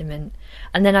absolutely adamant.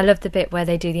 And then I love the bit where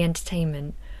they do the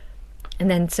entertainment.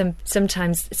 And then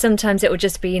sometimes it will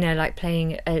just be, like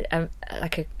playing a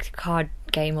card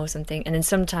game or something, and then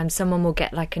sometimes someone will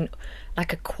get like a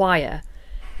choir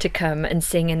to come and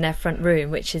sing in their front room,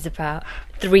 which is about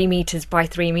 3 meters by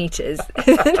 3 meters.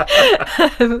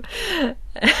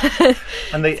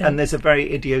 And there's a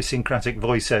very idiosyncratic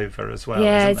voiceover as well.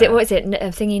 Yeah, what is it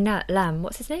Thingy Lamb?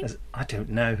 What's his name? I don't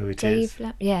know who it Dave is.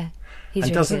 Lamb. Yeah, he's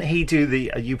and really doesn't good. he do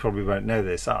the? You probably won't know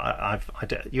this.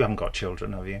 You haven't got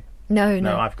children, have you?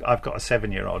 No. I've got a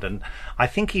 7-year-old, and I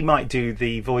think he might do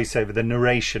the voiceover, the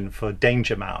narration for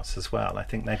Danger Mouse as well. I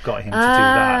think they've got him to do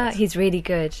that. He's really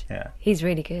good. Yeah, he's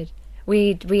really good.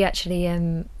 We actually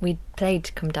we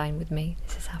played Come Dine With Me.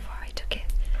 This is how far I took it.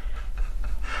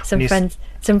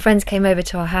 Some friends came over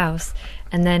to our house,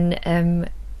 and then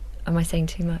am I saying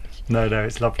too much? No,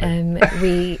 it's lovely.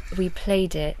 We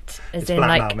played it as it's in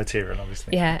blackmail material,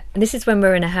 obviously. Yeah, and this is when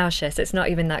we're in a house share, so it's not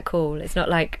even that cool. It's not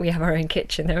like we have our own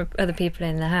kitchen. There are other people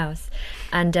in the house,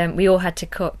 and we all had to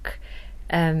cook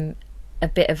a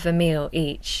bit of a meal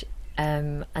each,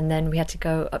 and then we had to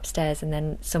go upstairs, and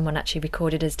then someone actually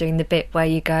recorded us doing the bit where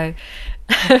you go,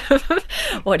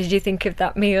 "What did you think of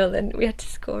that meal?" And we had to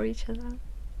score each other.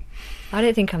 I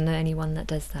don't think I'm the only one that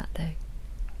does that, though.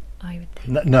 I would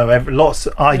think. No,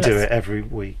 I do it every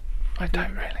week. I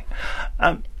don't really.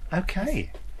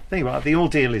 Okay, there you are. The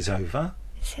ordeal is over.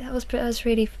 See, that was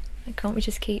really. Can't we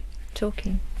just keep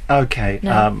talking? Okay.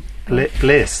 No.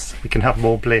 Bliss. We can have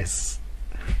more bliss.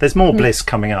 There's more bliss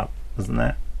coming up, isn't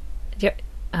there? Yeah.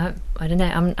 I don't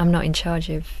know. I'm not in charge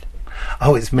of.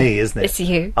 Oh, it's me, isn't it? It's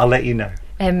you. I'll let you know.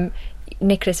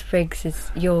 Nicholas Briggs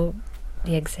is the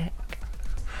exec.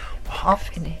 What?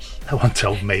 Finish. No one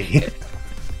told me.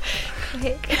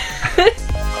 Quick.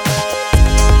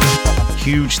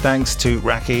 Huge thanks to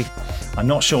Rakhee. I'm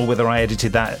not sure whether I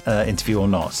edited that interview or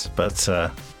not, but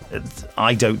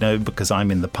I don't know because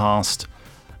I'm in the past,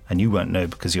 and you won't know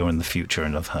because you're in the future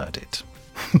and have heard it.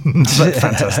 But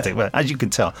fantastic. Well, as you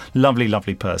can tell, lovely,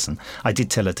 lovely person. I did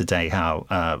tell her today how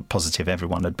positive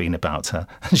everyone had been about her,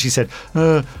 and she said,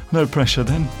 "No pressure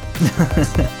then."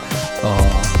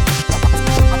 Oh.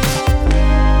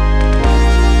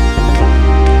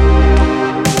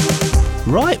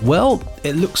 Right, well,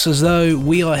 it looks as though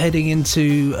we are heading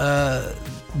into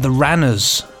the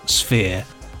Ranners sphere,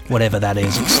 whatever that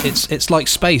is. It's like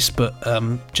space, but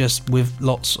just with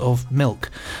lots of milk.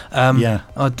 Yeah.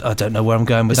 I don't know where I'm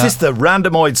going with that. Is this the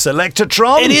Randomoid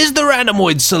Selectatron? It is the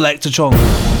Randomoid Selectatron.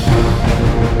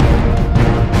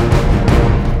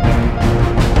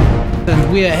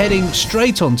 And we are heading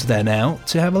straight onto there now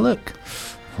to have a look.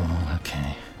 Oh,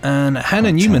 okay. And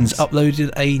Hannah Newman's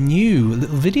uploaded a new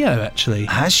little video, actually.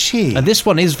 Has she? And this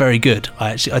one is very good.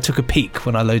 I took a peek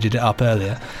when I loaded it up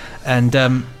earlier. And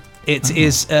it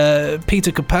is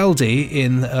Peter Capaldi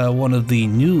in one of the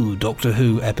new Doctor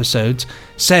Who episodes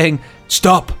saying,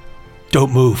 "Stop!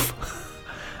 Don't move."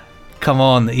 Come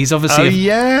on, he's obviously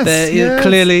yes.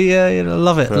 Clearly,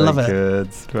 love it, very love it.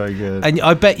 Good, very good. And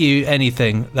I bet you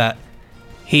anything that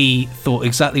he thought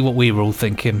exactly what we were all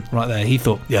thinking right there. He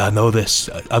thought, "Yeah, I know this.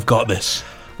 I've got this."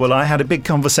 Well, I had a big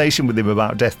conversation with him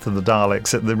about Death to the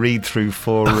Daleks at the read-through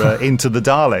for Into the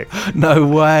Dalek. No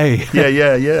way.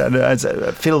 Yeah. And as,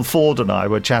 Phil Ford and I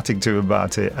were chatting to him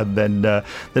about it, and then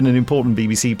an important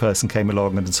BBC person came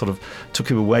along and sort of took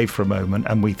him away for a moment,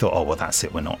 and we thought, oh, well, that's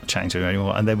it, we're not chatting to him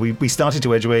anymore. And then we started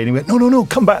to edge away, and he went, no,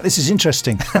 come back, this is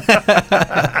interesting.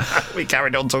 We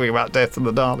carried on talking about Death to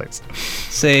the Daleks.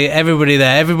 See, everybody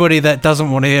that doesn't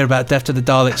want to hear about Death to the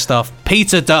Dalek stuff,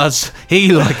 Peter does.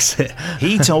 He likes it.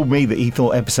 He told me that he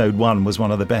thought episode 1 was one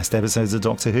of the best episodes of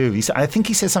Doctor Who. I think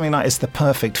he said something like it's the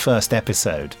perfect first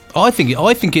episode. I think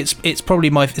it's probably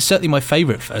certainly my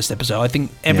favourite first episode. I think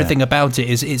everything about it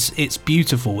is it's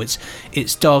beautiful.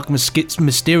 It's dark, it's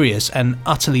mysterious, and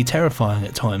utterly terrifying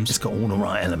at times. It's got all the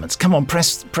right elements. Come on,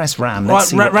 press Ran.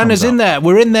 Right, Ranner's in there.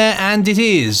 We're in there, and it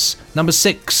is number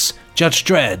 6, Judge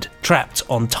Dredd, trapped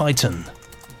on Titan.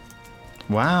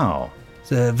 Wow.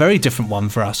 It's a very different one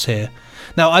for us here.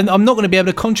 Now, I'm not going to be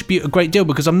able to contribute a great deal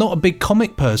because I'm not a big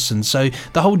comic person, so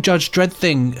the whole Judge Dredd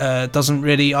thing doesn't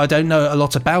really... I don't know a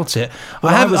lot about it.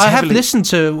 Well, I have listened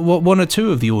to one or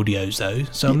two of the audios, though,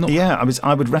 so I'm not... Yeah,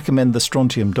 I would recommend the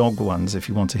Strontium Dog ones if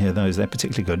you want to hear those. They're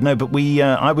particularly good. No, but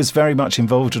I was very much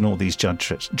involved in all these Judge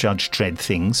Dredd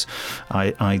things.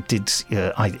 I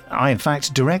in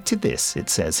fact directed this, it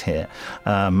says here.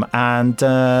 And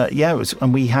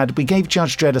we gave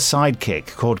Judge Dredd a sidekick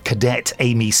called Cadet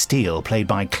Amy Steele, played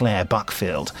by Claire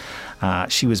Buckfield.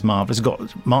 She was marvellous. We've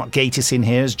got Mark Gatiss in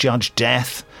here as Judge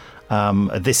Death.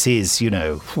 This is,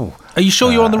 Are you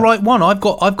sure you're on the right one? I've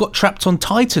got Trapped on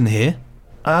Titan here.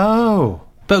 Oh.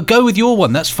 But go with your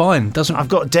one, that's fine. I've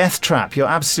got Death Trap, you're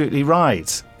absolutely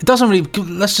right. It doesn't really...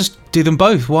 Let's just do them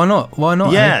both. Why not?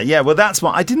 Yeah, well, that's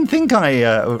what... I didn't think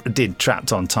I did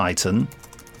Trapped on Titan.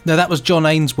 No, that was John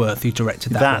Ainsworth who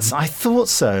directed that one. I thought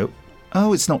so.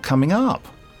 Oh, it's not coming up.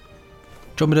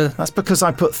 Do you want me to... That's because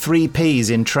I put 3 P's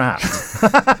in Trapped.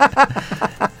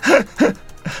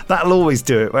 That'll always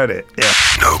do it, won't it? Yeah.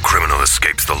 No criminal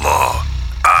escapes the law.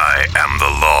 I am the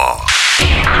law.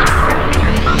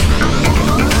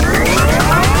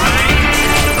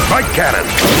 Light cannon.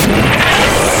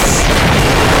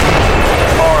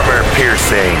 Armor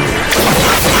piercing.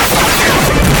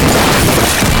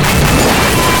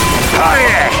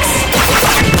 High-X.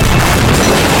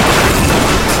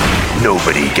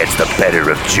 Nobody gets the better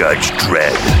of Judge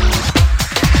Dredd.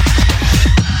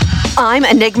 I'm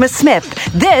Enigma Smith.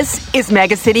 This is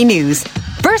Mega City News.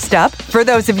 First up, for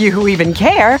those of you who even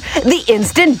care, the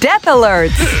instant death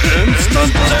alerts.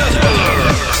 Instant death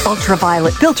alert.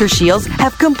 Ultraviolet filter shields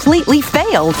have completely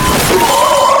failed.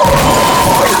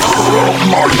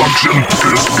 My function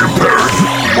is impaired.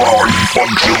 My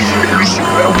function is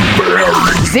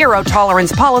impaired. Zero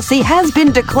tolerance policy has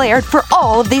been declared for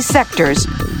all of these sectors.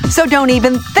 So don't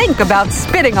even think about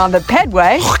spitting on the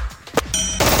pedway.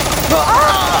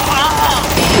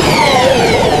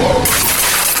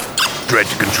 Dredd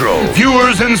to control.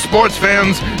 Viewers and sports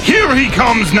fans, here he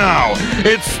comes now.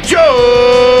 It's Judge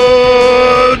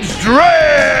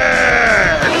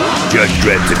Dredd! Judge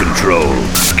Dredd to control.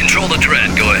 Control the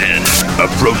Dredd, go ahead.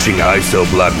 Approaching ISO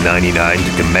Block 99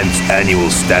 to commence annual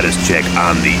status check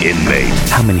on the inmate.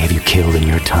 How many have you killed in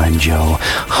your time, Joe?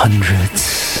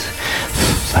 Hundreds?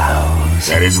 Thousands?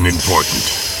 That isn't important.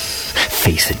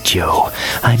 Face it, Joe.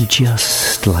 I'm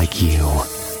just like you.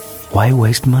 Why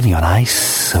waste money on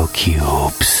ISO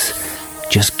cubes?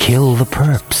 Just kill the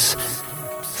perps.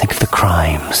 Think of the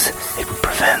crimes it would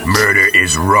prevent. Murder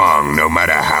is wrong, no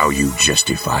matter how you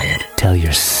justify it. Tell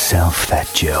yourself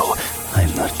that, Joe.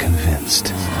 I'm not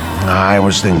convinced. I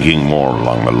was thinking more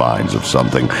along the lines of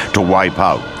something to wipe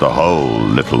out the whole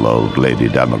little old lady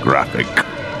demographic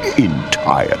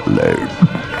entirely.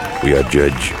 We are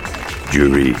judge,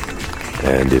 jury,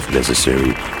 and, if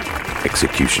necessary,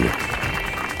 executioner.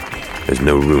 There's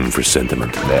no room for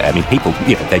sentiment. I mean, people,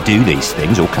 they do these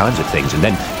things, all kinds of things, and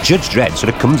then Judge Dredd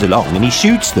sort of comes along and he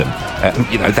shoots them.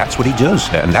 That's what he does,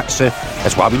 and that's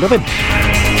why we love him.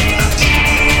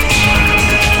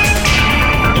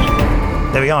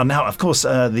 There we are. Now, of course,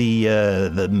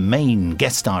 the main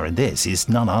guest star in this is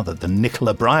none other than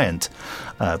Nicola Bryant,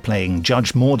 playing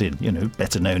Judge Mordin,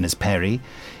 better known as Perry.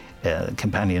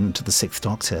 Companion to the Sixth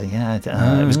Doctor.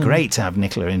 It was great to have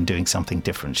Nicola in doing something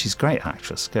different. She's a great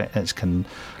actress.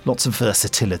 Lots of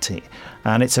versatility,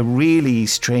 and it's a really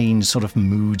strange, sort of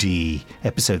moody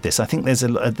episode. This, I think,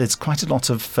 there's quite a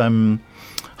lot of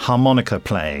harmonica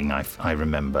playing. I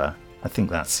remember. I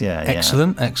think that's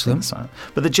excellent. So.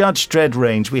 But the Judge Dredd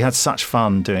range, we had such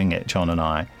fun doing it, John and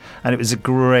I, and it was a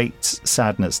great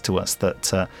sadness to us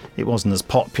that it wasn't as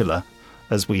popular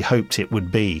as we hoped it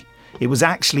would be. It was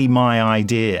actually my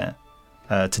idea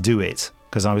to do it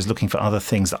because I was looking for other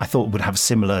things that I thought would have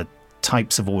similar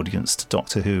types of audience to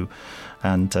Doctor Who,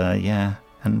 but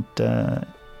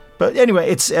anyway,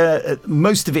 it's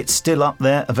most of it's still up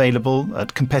there, available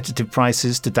at competitive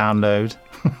prices to download.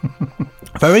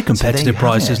 Very competitive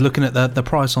prices. Looking at the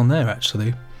price on there,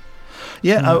 actually.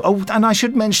 Yeah, and I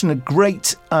should mention a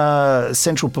great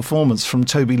central performance from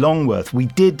Toby Longworth.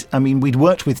 We'd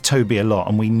worked with Toby a lot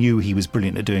and we knew he was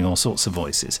brilliant at doing all sorts of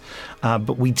voices.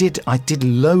 But I did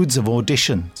loads of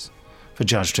auditions for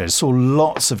Judge Dredd, saw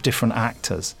lots of different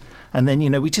actors. And then,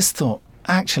 we just thought,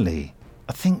 actually,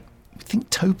 I think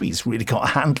Toby's really got a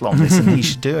handle on this and he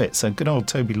should do it. So good old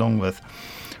Toby Longworth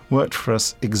worked for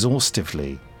us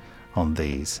exhaustively on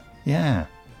these. Yeah.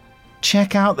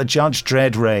 Check out the Judge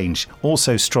Dredd range,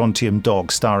 also Strontium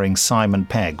Dog starring Simon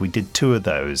Pegg. We did 2 of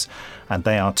those, and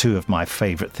they are 2 of my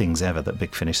favourite things ever that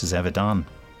Big Finish has ever done.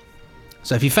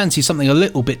 So if you fancy something a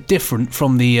little bit different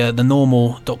from the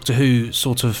normal Doctor Who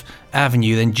sort of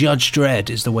avenue, then Judge Dredd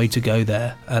is the way to go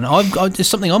there. And it's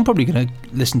something I'm probably going to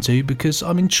listen to because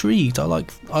I'm intrigued.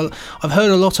 I've heard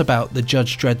a lot about the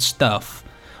Judge Dredd stuff.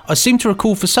 I seem to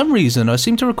recall, for some reason,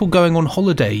 going on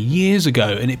holiday years ago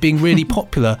and it being really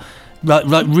popular,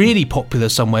 like really popular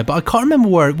somewhere. But I can't remember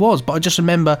where it was. But I just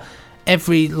remember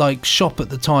every shop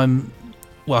at the time.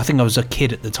 Well, I think I was a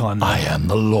kid at the time. Though. I am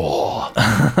the law.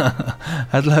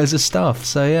 Had loads of stuff,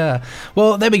 so yeah.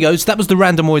 Well, there we go. So that was the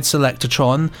Randomoid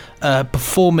Selectatron,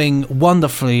 performing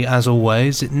wonderfully as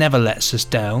always. It never lets us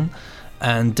down,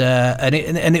 and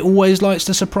it always likes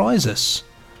to surprise us.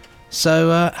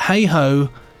 So hey ho,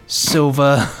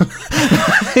 Silver.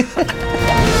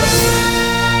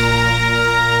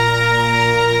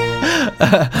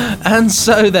 And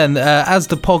so then, as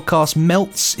the podcast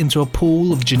melts into a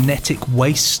pool of genetic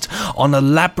waste on a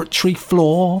laboratory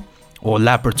floor, or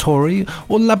laboratory,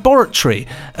 or laboratory,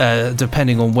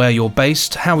 depending on where you're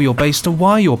based, how you're based, and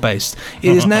why you're based,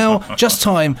 it is now just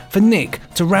time for Nick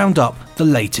to round up the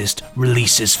latest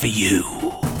releases for you.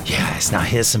 Yes, now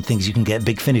here's some things you can get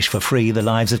Big Finish for free. The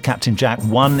Lives of Captain Jack,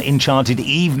 One Enchanted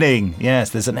Evening. Yes,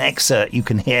 there's an excerpt you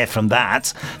can hear from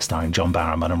that, starring John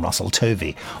Barrowman and Russell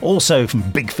Tovey. Also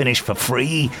from Big Finish for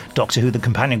free, Doctor Who The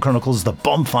Companion Chronicles, The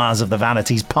Bonfires of the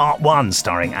Vanities, Part 1,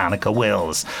 starring Annika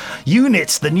Wills.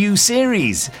 Units, the new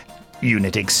series.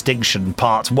 Unit Extinction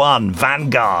Part 1,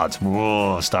 Vanguard,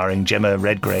 starring Gemma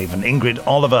Redgrave and Ingrid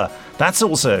Oliver. That's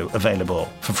also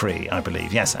available for free, I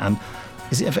believe. Yes, and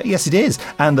yes, it is.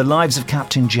 And The Lives of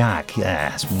Captain Jack,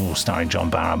 yes, starring John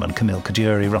Barrowman, Camille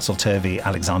Cuduri, Russell Tovey,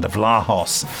 Alexander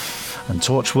Vlahos, and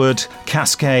Torchwood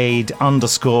Cascade_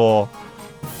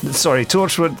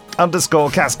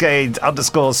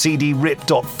 CD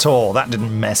rip.tour. That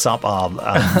didn't mess up our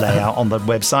layout on the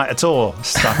website at all,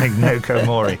 starring Noko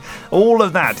Mori. All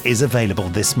of that is available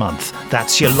this month.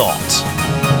 That's your lot.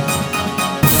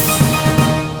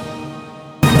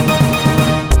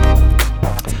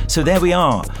 So there we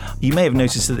are. You may have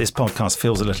noticed that this podcast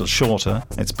feels a little shorter.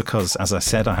 It's because, as I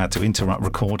said, I had to interrupt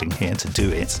recording here to do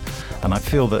it. And I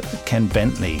feel that Ken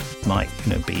Bentley might,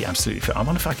 be absolutely fit. I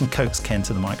wonder if I can coax Ken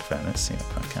to the microphone. Let's see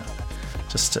if I can.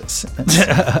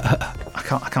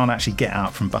 I can't actually get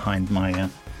out from behind my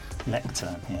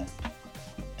lectern here.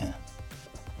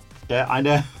 Yeah, I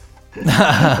know.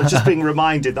 I'm just being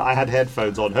reminded that I had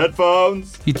headphones on.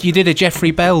 Headphones! You did a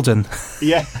Jeffrey Belden.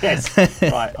 Yeah, yes.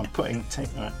 Right, I'm putting...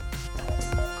 Right.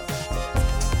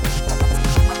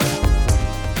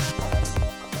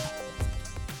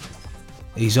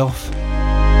 He's off. What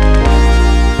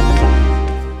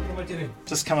am I doing?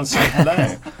 Just come and say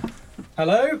hello.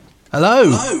 Hello?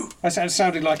 Hello. I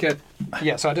sounded like a...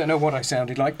 Yes, I don't know what I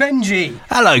sounded like. Benji!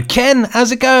 Hello, Ken.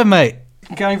 How's it going, mate?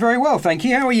 Going very well, thank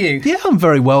you. How are you? Yeah, I'm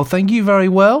very well, thank you. Very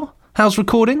well. How's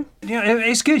recording? Yeah,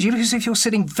 it's good. You look as if you're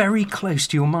sitting very close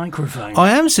to your microphone.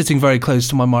 I am sitting very close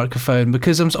to my microphone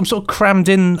because I'm sort of crammed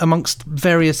in amongst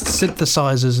various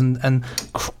synthesizers and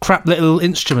crap little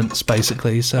instruments,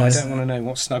 basically. So I don't want to know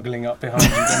what's snuggling up behind you,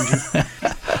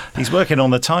 Benji. He's working on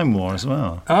the Time War as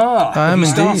well. I am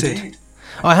indeed. Started?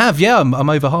 I have, yeah. I'm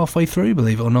over halfway through,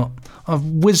 believe it or not. I've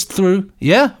whizzed through.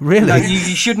 Yeah, really? No, you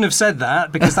shouldn't have said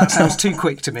that because that sounds too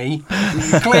quick to me.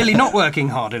 You're clearly not working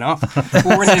hard enough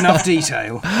or in enough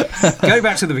detail. Go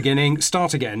back to the beginning.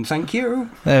 Start again. Thank you.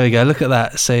 There we go. Look at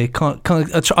that. See,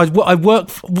 I work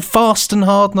fast and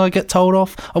hard, and I get told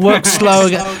off. I work slow.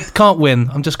 Can't win.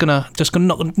 I'm just gonna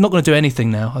not gonna do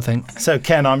anything now, I think. So,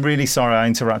 Ken, I'm really sorry I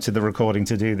interrupted the recording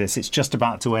to do this. It's just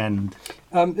about to end.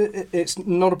 It's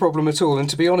not a problem at all. And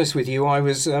to be honest with you, I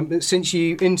was since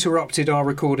you interrupted our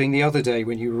recording the other day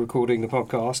when you were recording the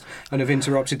podcast, and have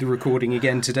interrupted the recording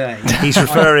again today. He's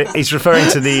referring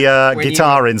to the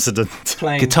guitar incident.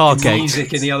 Playing Guitar gate.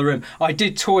 Music in the other room. I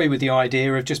did toy with the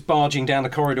idea of just barging down the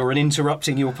corridor and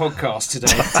interrupting your podcast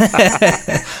today.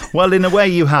 Well, in a way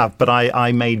you have, but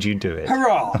I made you do it.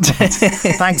 Hurrah!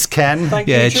 Thanks, Ken. Thank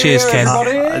you. Cheers,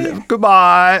 Ken.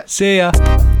 Goodbye. See ya.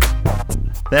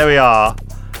 There we are.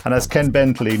 And as Ken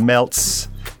Bentley melts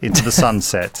into the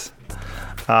sunset,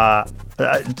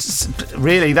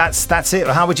 really, that's it.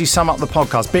 How would you sum up the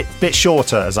podcast? Bit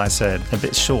shorter, as I said, a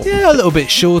bit short. Yeah, a little bit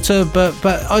shorter, but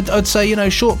I'd say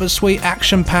short but sweet,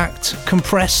 action-packed,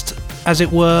 compressed, as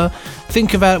it were.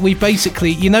 Think about it, we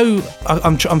basically,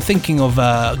 I'm thinking of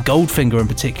Goldfinger in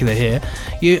particular here.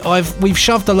 We've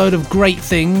shoved a load of great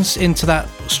things into that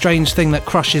strange thing that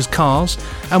crushes cars,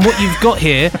 and what you've got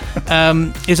here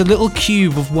is a little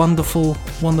cube of wonderful,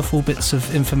 wonderful bits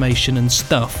of information and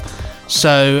stuff.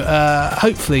 So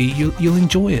hopefully you'll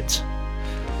enjoy it.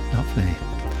 Lovely.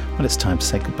 Well, it's time to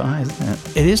say goodbye, isn't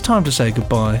it? It is time to say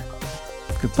goodbye.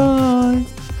 Goodbye.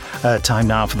 Time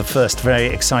now for the first very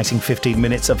exciting 15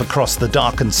 minutes of Across the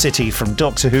Darkened City from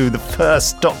Doctor Who, the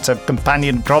first Doctor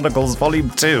Companion Chronicles Volume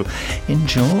 2.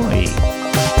 Enjoy.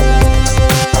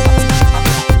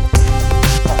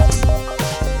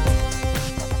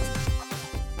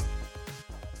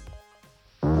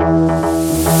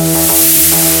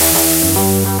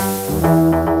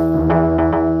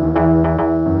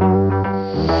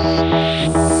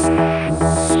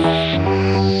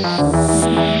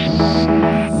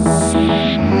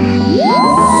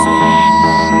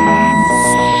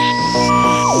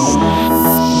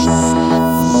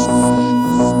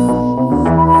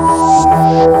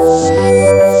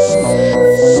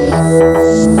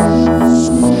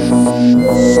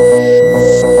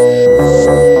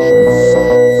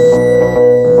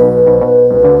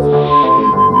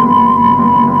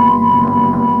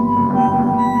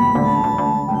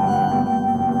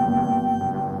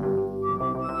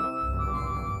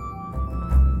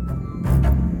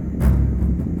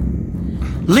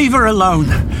 Leave her alone.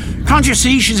 Can't you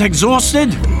see she's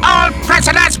exhausted? All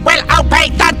prisoners will obey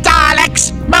the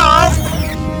Daleks! Move!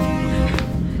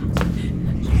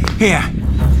 Here,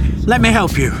 let me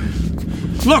help you.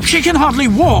 Look, she can hardly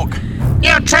walk.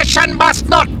 Nutrition must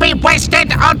not be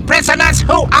wasted on prisoners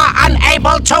who are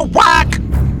unable to work!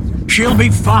 She'll be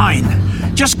fine.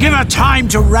 Just give her time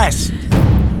to rest.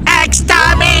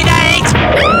 Exterminate!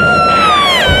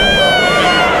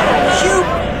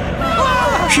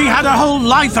 She had a whole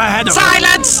life ahead of her.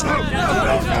 Silence!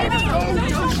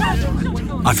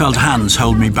 I felt hands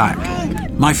hold me back,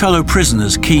 my fellow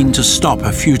prisoners keen to stop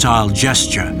a futile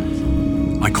gesture.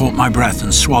 I caught my breath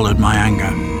and swallowed my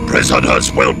anger.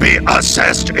 Prisoners will be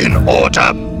assessed in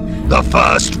order. The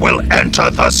first will enter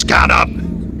the scanner.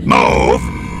 Move!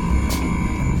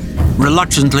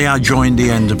 Reluctantly, I joined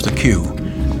the end of the queue.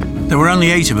 There were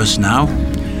only 8 of us now.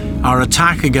 Our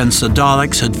attack against the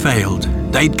Daleks had failed.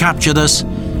 They'd captured us,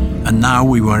 and now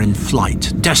we were in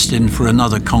flight, destined for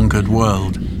another conquered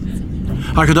world.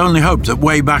 I could only hope that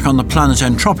way back on the planet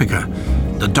Entropica,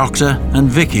 the Doctor and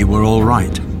Vicky were all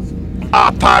right.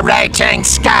 Operating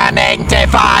scanning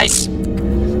device.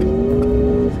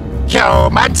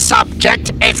 Human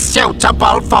subject is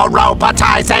suitable for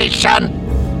robotization.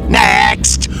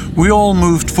 Next. We all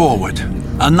moved forward.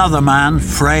 Another man,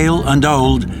 frail and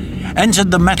old,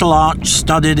 entered the metal arch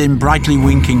studded in brightly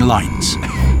winking lights.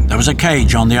 There was a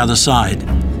cage on the other side,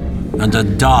 and a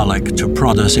Dalek to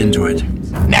prod us into it.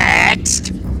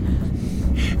 Next!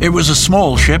 It was a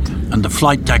small ship, and the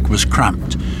flight deck was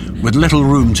cramped, with little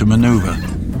room to maneuver.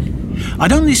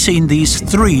 I'd only seen these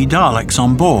 3 Daleks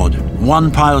on board,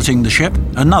 one piloting the ship,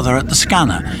 another at the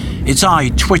scanner, its eye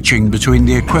twitching between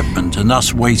the equipment and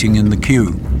us waiting in the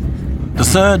queue. The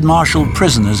third marshaled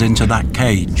prisoners into that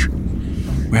cage.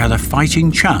 We had a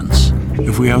fighting chance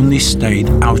if we only stayed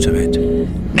out of it.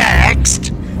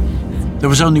 Next! There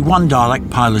was only one Dalek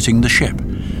piloting the ship.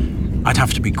 I'd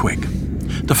have to be quick.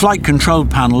 The flight control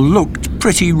panel looked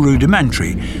pretty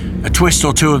rudimentary. A twist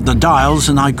or two of the dials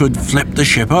and I could flip the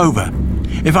ship over.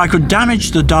 If I could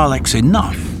damage the Daleks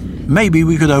enough, maybe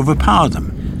we could overpower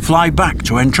them, fly back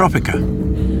to Entropica.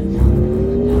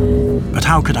 But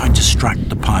how could I distract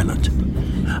the pilot?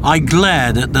 I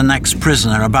glared at the next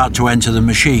prisoner about to enter the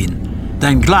machine,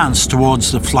 then glanced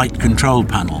towards the flight control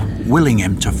panel, willing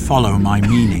him to follow my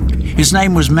meaning. His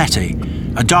name was Mete,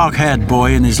 a dark-haired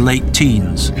boy in his late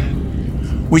teens.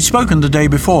 We'd spoken the day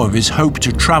before of his hope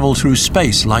to travel through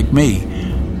space like me.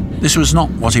 This was not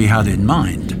what he had in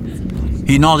mind.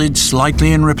 He nodded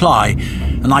slightly in reply,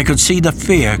 and I could see the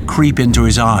fear creep into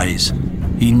his eyes.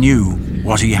 He knew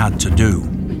what he had to do.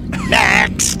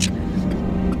 Next!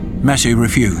 Mete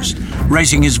refused,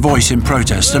 raising his voice in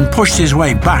protest, and pushed his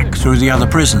way back through the other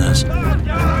prisoners.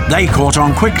 They caught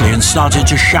on quickly and started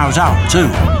to shout out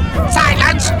too.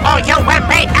 Silence, or you will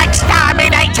be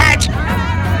exterminated!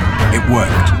 It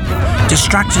worked.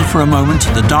 Distracted for a moment,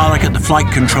 the Dalek at the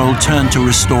flight control turned to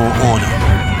restore order.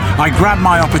 I grabbed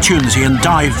my opportunity and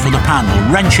dived for the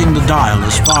panel, wrenching the dial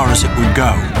as far as it would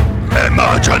go.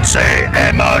 Emergency!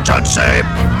 Emergency!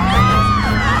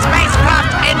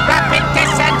 Spacecraft in rapid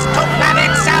descent to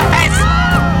planet surface!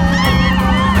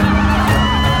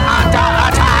 Under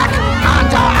attack!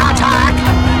 Under attack!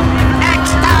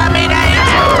 Exterminate!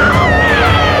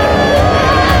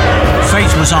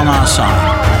 Fate was on our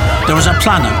side. There was a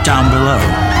planet down below.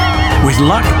 With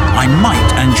luck, I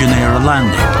might engineer a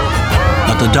landing.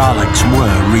 But the Daleks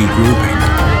were regrouping.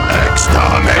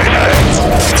 Exterminate!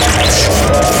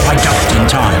 I ducked in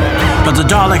time, but the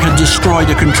Dalek had destroyed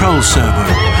a control servo.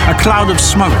 A cloud of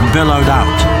smoke billowed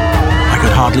out. I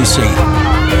could hardly see.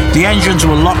 The engines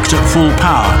were locked at full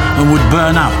power and would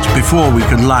burn out before we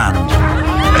could land.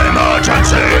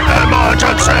 Emergency!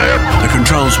 Emergency! The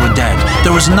controls were dead.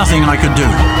 There was nothing I could do.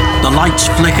 The lights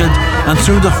flickered, and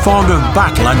through the fog of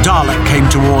battle, a Dalek came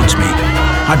towards me.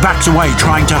 I backed away,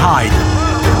 trying to hide.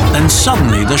 Then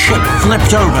suddenly the ship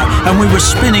flipped over, and we were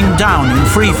spinning down in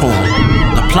freefall.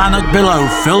 The planet below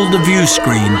filled the view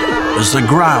screen as the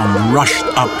ground rushed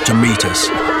up to meet us.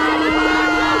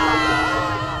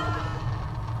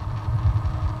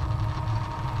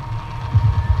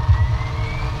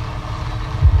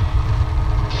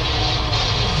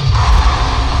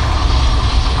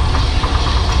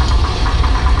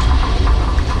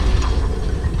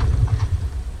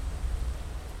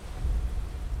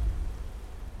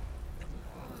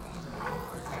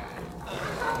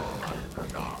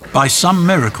 By some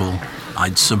miracle,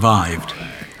 I'd survived.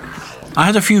 I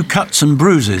had a few cuts and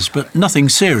bruises, but nothing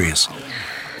serious.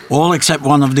 All except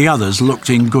one of the others looked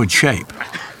in good shape.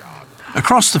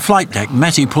 Across the flight deck,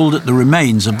 Metty pulled at the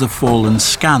remains of the fallen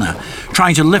scanner,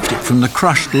 trying to lift it from the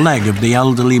crushed leg of the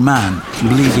elderly man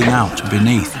bleeding out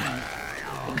beneath.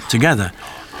 Together,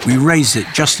 we raised it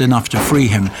just enough to free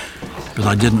him, but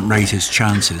I didn't rate his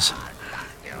chances.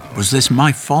 Was this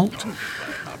my fault?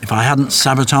 If I hadn't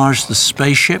sabotaged the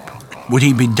spaceship, would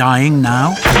he be dying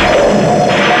now?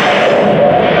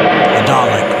 The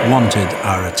Dalek wanted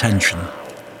our attention.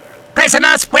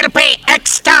 Prisoners will be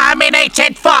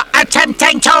exterminated for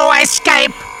attempting to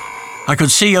escape! I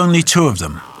could see only two of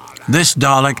them. This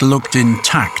Dalek looked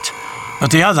intact,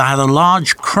 but the other had a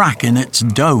large crack in its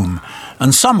dome,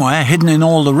 and somewhere hidden in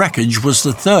all the wreckage was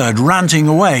the third, ranting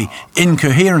away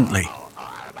incoherently.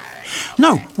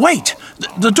 No, wait!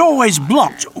 The doorway's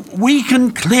blocked. We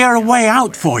can clear a way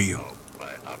out for you.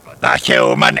 The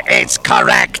human is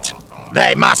correct.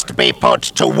 They must be put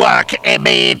to work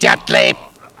immediately.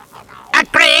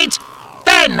 Agreed?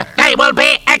 Then they will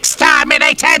be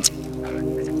exterminated!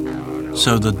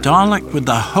 So the Dalek with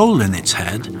the hole in its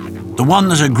head, the one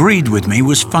that agreed with me,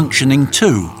 was functioning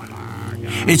too.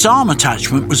 Its arm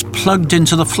attachment was plugged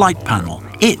into the flight panel.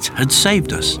 It had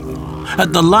saved us.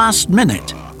 At the last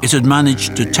minute, it had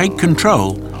managed to take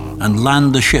control and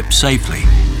land the ship safely.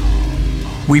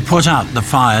 We put out the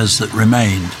fires that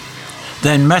remained.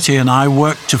 Then Metty and I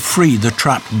worked to free the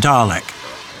trapped Dalek.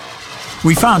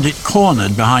 We found it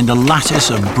cornered behind a lattice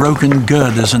of broken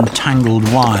girders and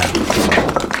tangled wire.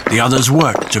 The others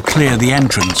worked to clear the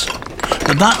entrance,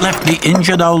 but that left the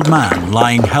injured old man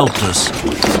lying helpless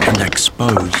and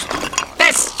exposed.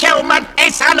 This human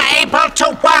is unable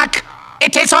to work!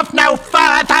 It is of no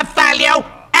further value!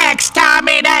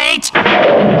 Exterminate!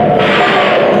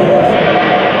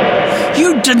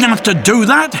 You didn't have to do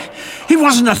that. He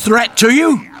wasn't a threat to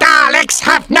you. Daleks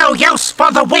have no use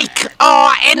for the weak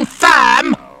or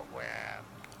infirm.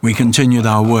 We continued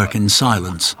our work in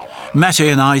silence, Metty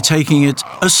and I taking it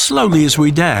as slowly as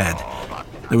we dared.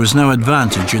 There was no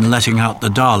advantage in letting out the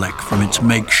Dalek from its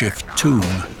makeshift tomb.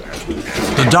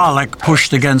 The Dalek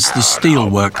pushed against the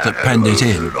steelwork that penned it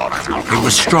in. It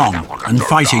was strong and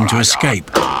fighting to escape.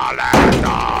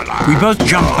 We both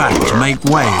jumped back to make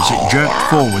way as it jerked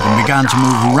forward and began to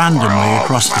move randomly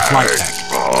across the flight deck.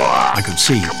 I could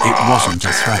see it wasn't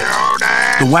a threat.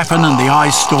 The weapon and the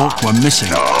eye stalk were missing.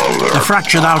 The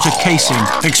fractured outer casing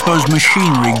exposed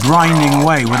machinery grinding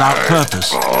away without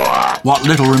purpose. What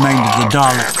little remained of the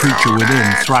Dalek creature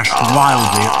within thrashed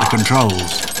wildly at the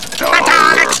controls. The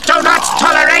Daleks do not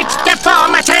tolerate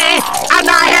deformity!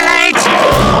 Annihilate!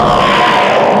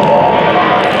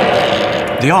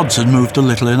 The odds had moved a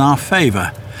little in our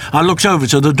favour. I looked over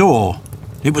to the door.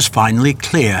 It was finally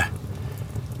clear.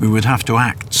 We would have to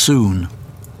act soon.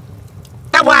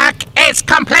 The work is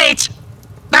complete!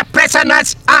 The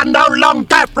prisoners are no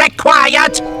longer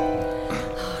required!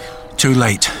 Too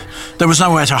late. There was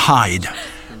nowhere to hide.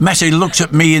 Metty looked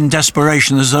at me in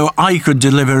desperation as though I could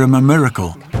deliver him a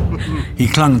miracle. He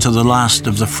clung to the last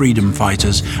of the freedom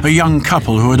fighters, a young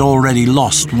couple who had already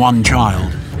lost one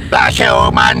child. The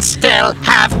humans still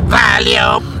have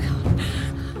value!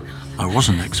 I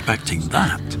wasn't expecting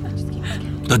that.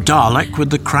 The Dalek with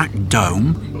the cracked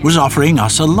dome was offering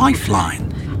us a lifeline.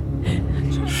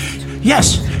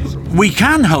 Yes, we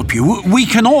can help you. We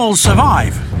can all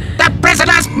survive. The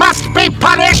prisoners must be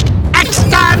punished!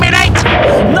 Exterminate!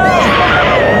 No!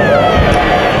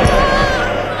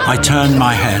 I turned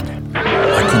my head.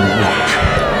 I couldn't watch.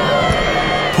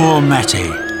 Poor Metty,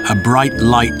 a bright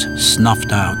light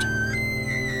snuffed out.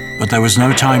 But there was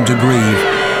no time to grieve,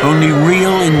 only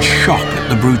reel in shock at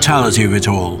the brutality of it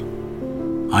all.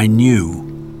 I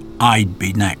knew I'd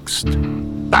be next.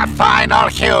 The final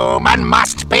human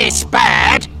must be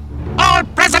spared! All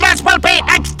prisoners will be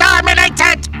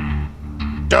exterminated!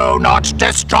 Do not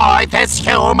destroy this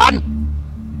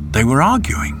human! They were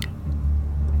arguing.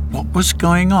 What was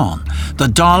going on? The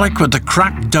Dalek with the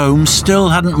cracked dome still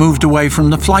hadn't moved away from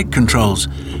the flight controls,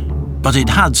 but it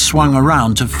had swung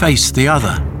around to face the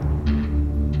other.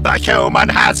 The human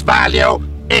has value.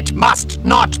 It must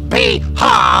not be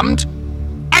harmed.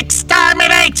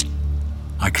 Exterminate!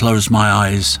 I closed my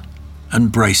eyes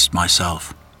and braced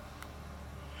myself.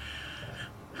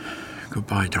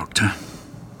 Goodbye, Doctor.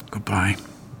 Goodbye.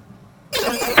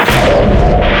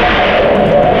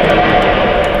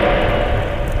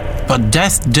 But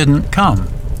death didn't come.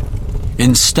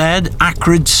 Instead,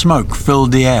 acrid smoke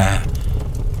filled the air.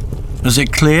 As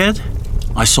it cleared,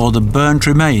 I saw the burnt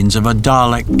remains of a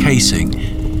Dalek casing,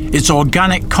 its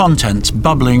organic contents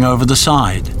bubbling over the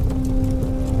side.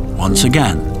 Once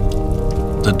again,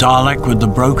 the Dalek with the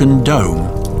broken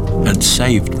dome had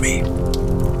saved me.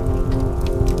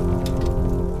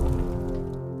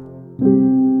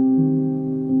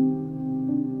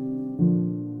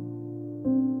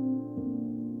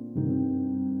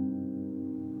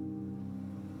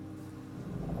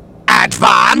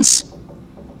 Advance!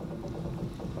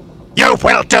 You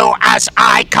will do as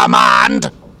I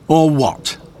command! Or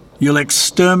what? You'll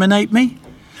exterminate me?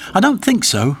 I don't think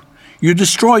so. You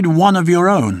destroyed one of your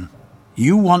own.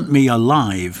 You want me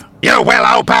alive. You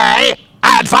will obey!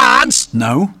 Advance!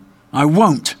 No, I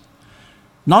won't.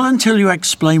 Not until you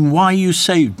explain why you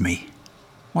saved me.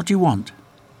 What do you want?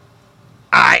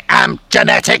 I am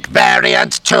genetic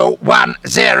variant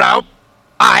 210.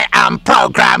 I am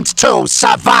programmed to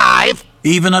survive.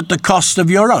 Even at the cost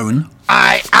of your own?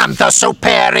 I am the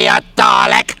superior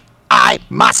Dalek. I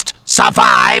must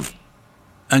survive.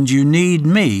 And you need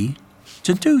me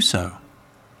to do so.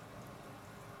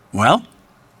 Well?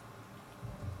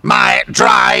 My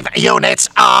drive units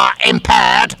are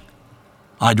impaired.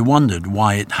 I'd wondered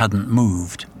why it hadn't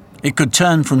moved. It could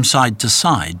turn from side to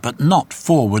side, but not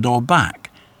forward or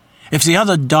back. If the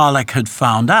other Dalek had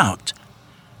found out...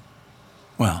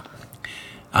 Well,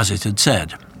 as it had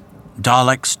said,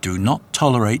 Daleks do not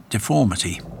tolerate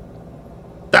deformity.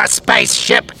 The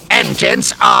spaceship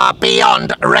engines are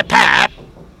beyond repair.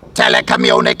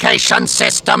 Telecommunication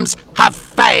systems have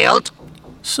failed.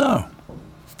 So,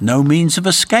 no means of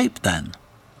escape then?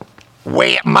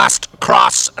 We must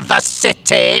cross the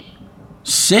city.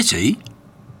 City?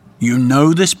 You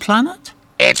know this planet?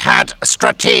 It had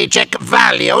strategic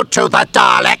value to the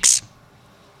Daleks.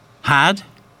 Had?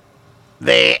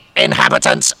 The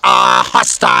inhabitants are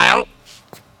hostile.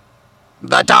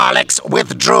 The Daleks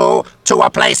withdrew to a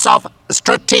place of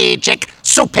strategic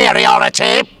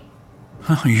superiority.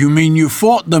 You mean you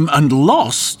fought them and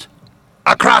lost?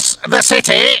 Across the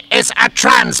city is a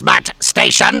transmat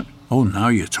station. Oh, now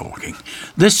you're talking.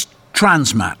 This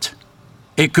transmat,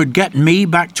 it could get me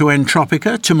back to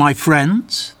Entropica, to my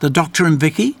friends, the Doctor and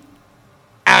Vicky?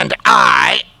 And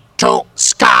I to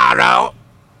Skaro.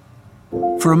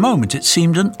 For a moment it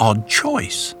seemed an odd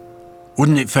choice.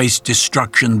 Wouldn't it face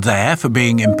destruction there for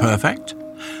being imperfect?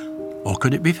 Or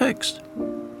could it be fixed?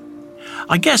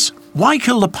 I guess, why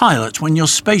kill the pilot when your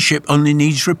spaceship only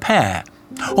needs repair?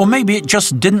 Or maybe it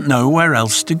just didn't know where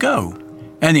else to go.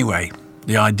 Anyway,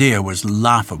 the idea was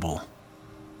laughable.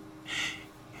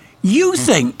 You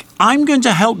think I'm going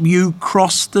to help you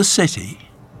cross the city?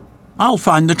 I'll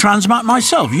find the transmat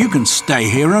myself. You can stay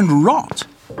here and rot.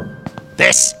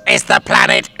 This is the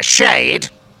planet Shade.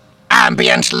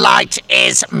 Ambient light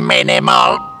is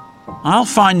minimal. I'll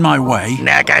find my way.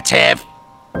 Negative.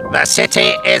 The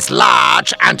city is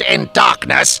large and in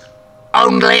darkness.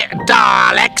 Only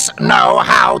Daleks know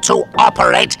how to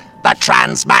operate the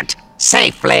transmat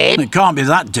safely. It can't be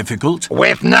that difficult.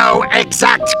 With no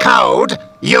exact code,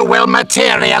 you will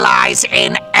materialize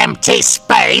in empty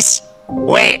space.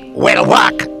 We will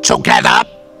work together.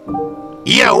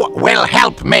 You will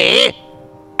help me,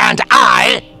 and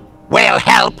I will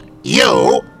help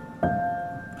you.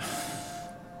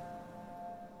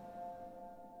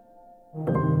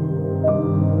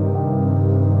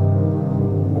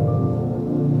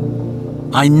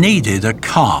 I needed a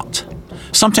cart,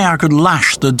 something I could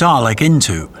lash the Dalek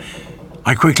into.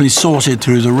 I quickly sorted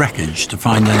through the wreckage to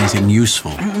find anything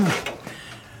useful.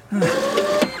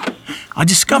 I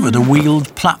discovered a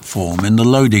wheeled platform in the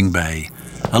loading bay,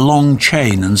 a long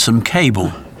chain and some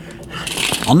cable.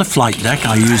 On the flight deck,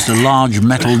 I used a large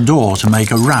metal door to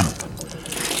make a ramp.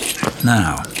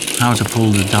 Now, how to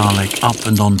pull the Dalek up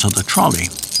and onto the trolley?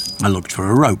 I looked for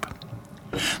a rope.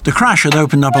 The crash had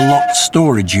opened up a locked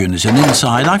storage unit, and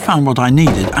inside I found what I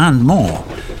needed and more.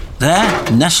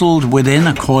 There, nestled within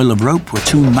a coil of rope, were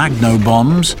 2 magno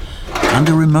bombs and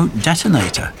a remote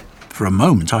detonator. For a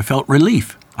moment I felt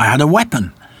relief. I had a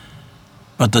weapon.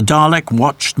 but the Dalek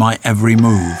watched my every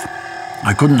move.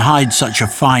 I couldn't hide such a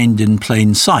find in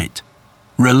plain sight.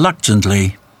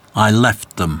 Reluctantly, I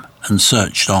left them and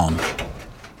searched on.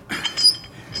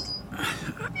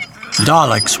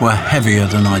 Daleks were heavier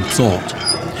than I'd thought.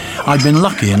 I'd been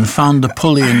lucky and found the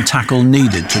pulley and tackle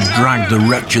needed to drag the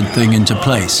wretched thing into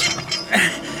place.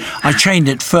 I chained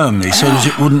it firmly so that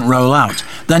it wouldn't roll out,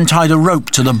 then tied a rope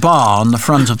to the bar on the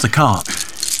front of the cart.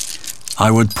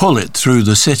 I would pull it through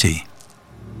the city.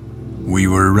 We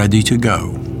were ready to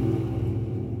go.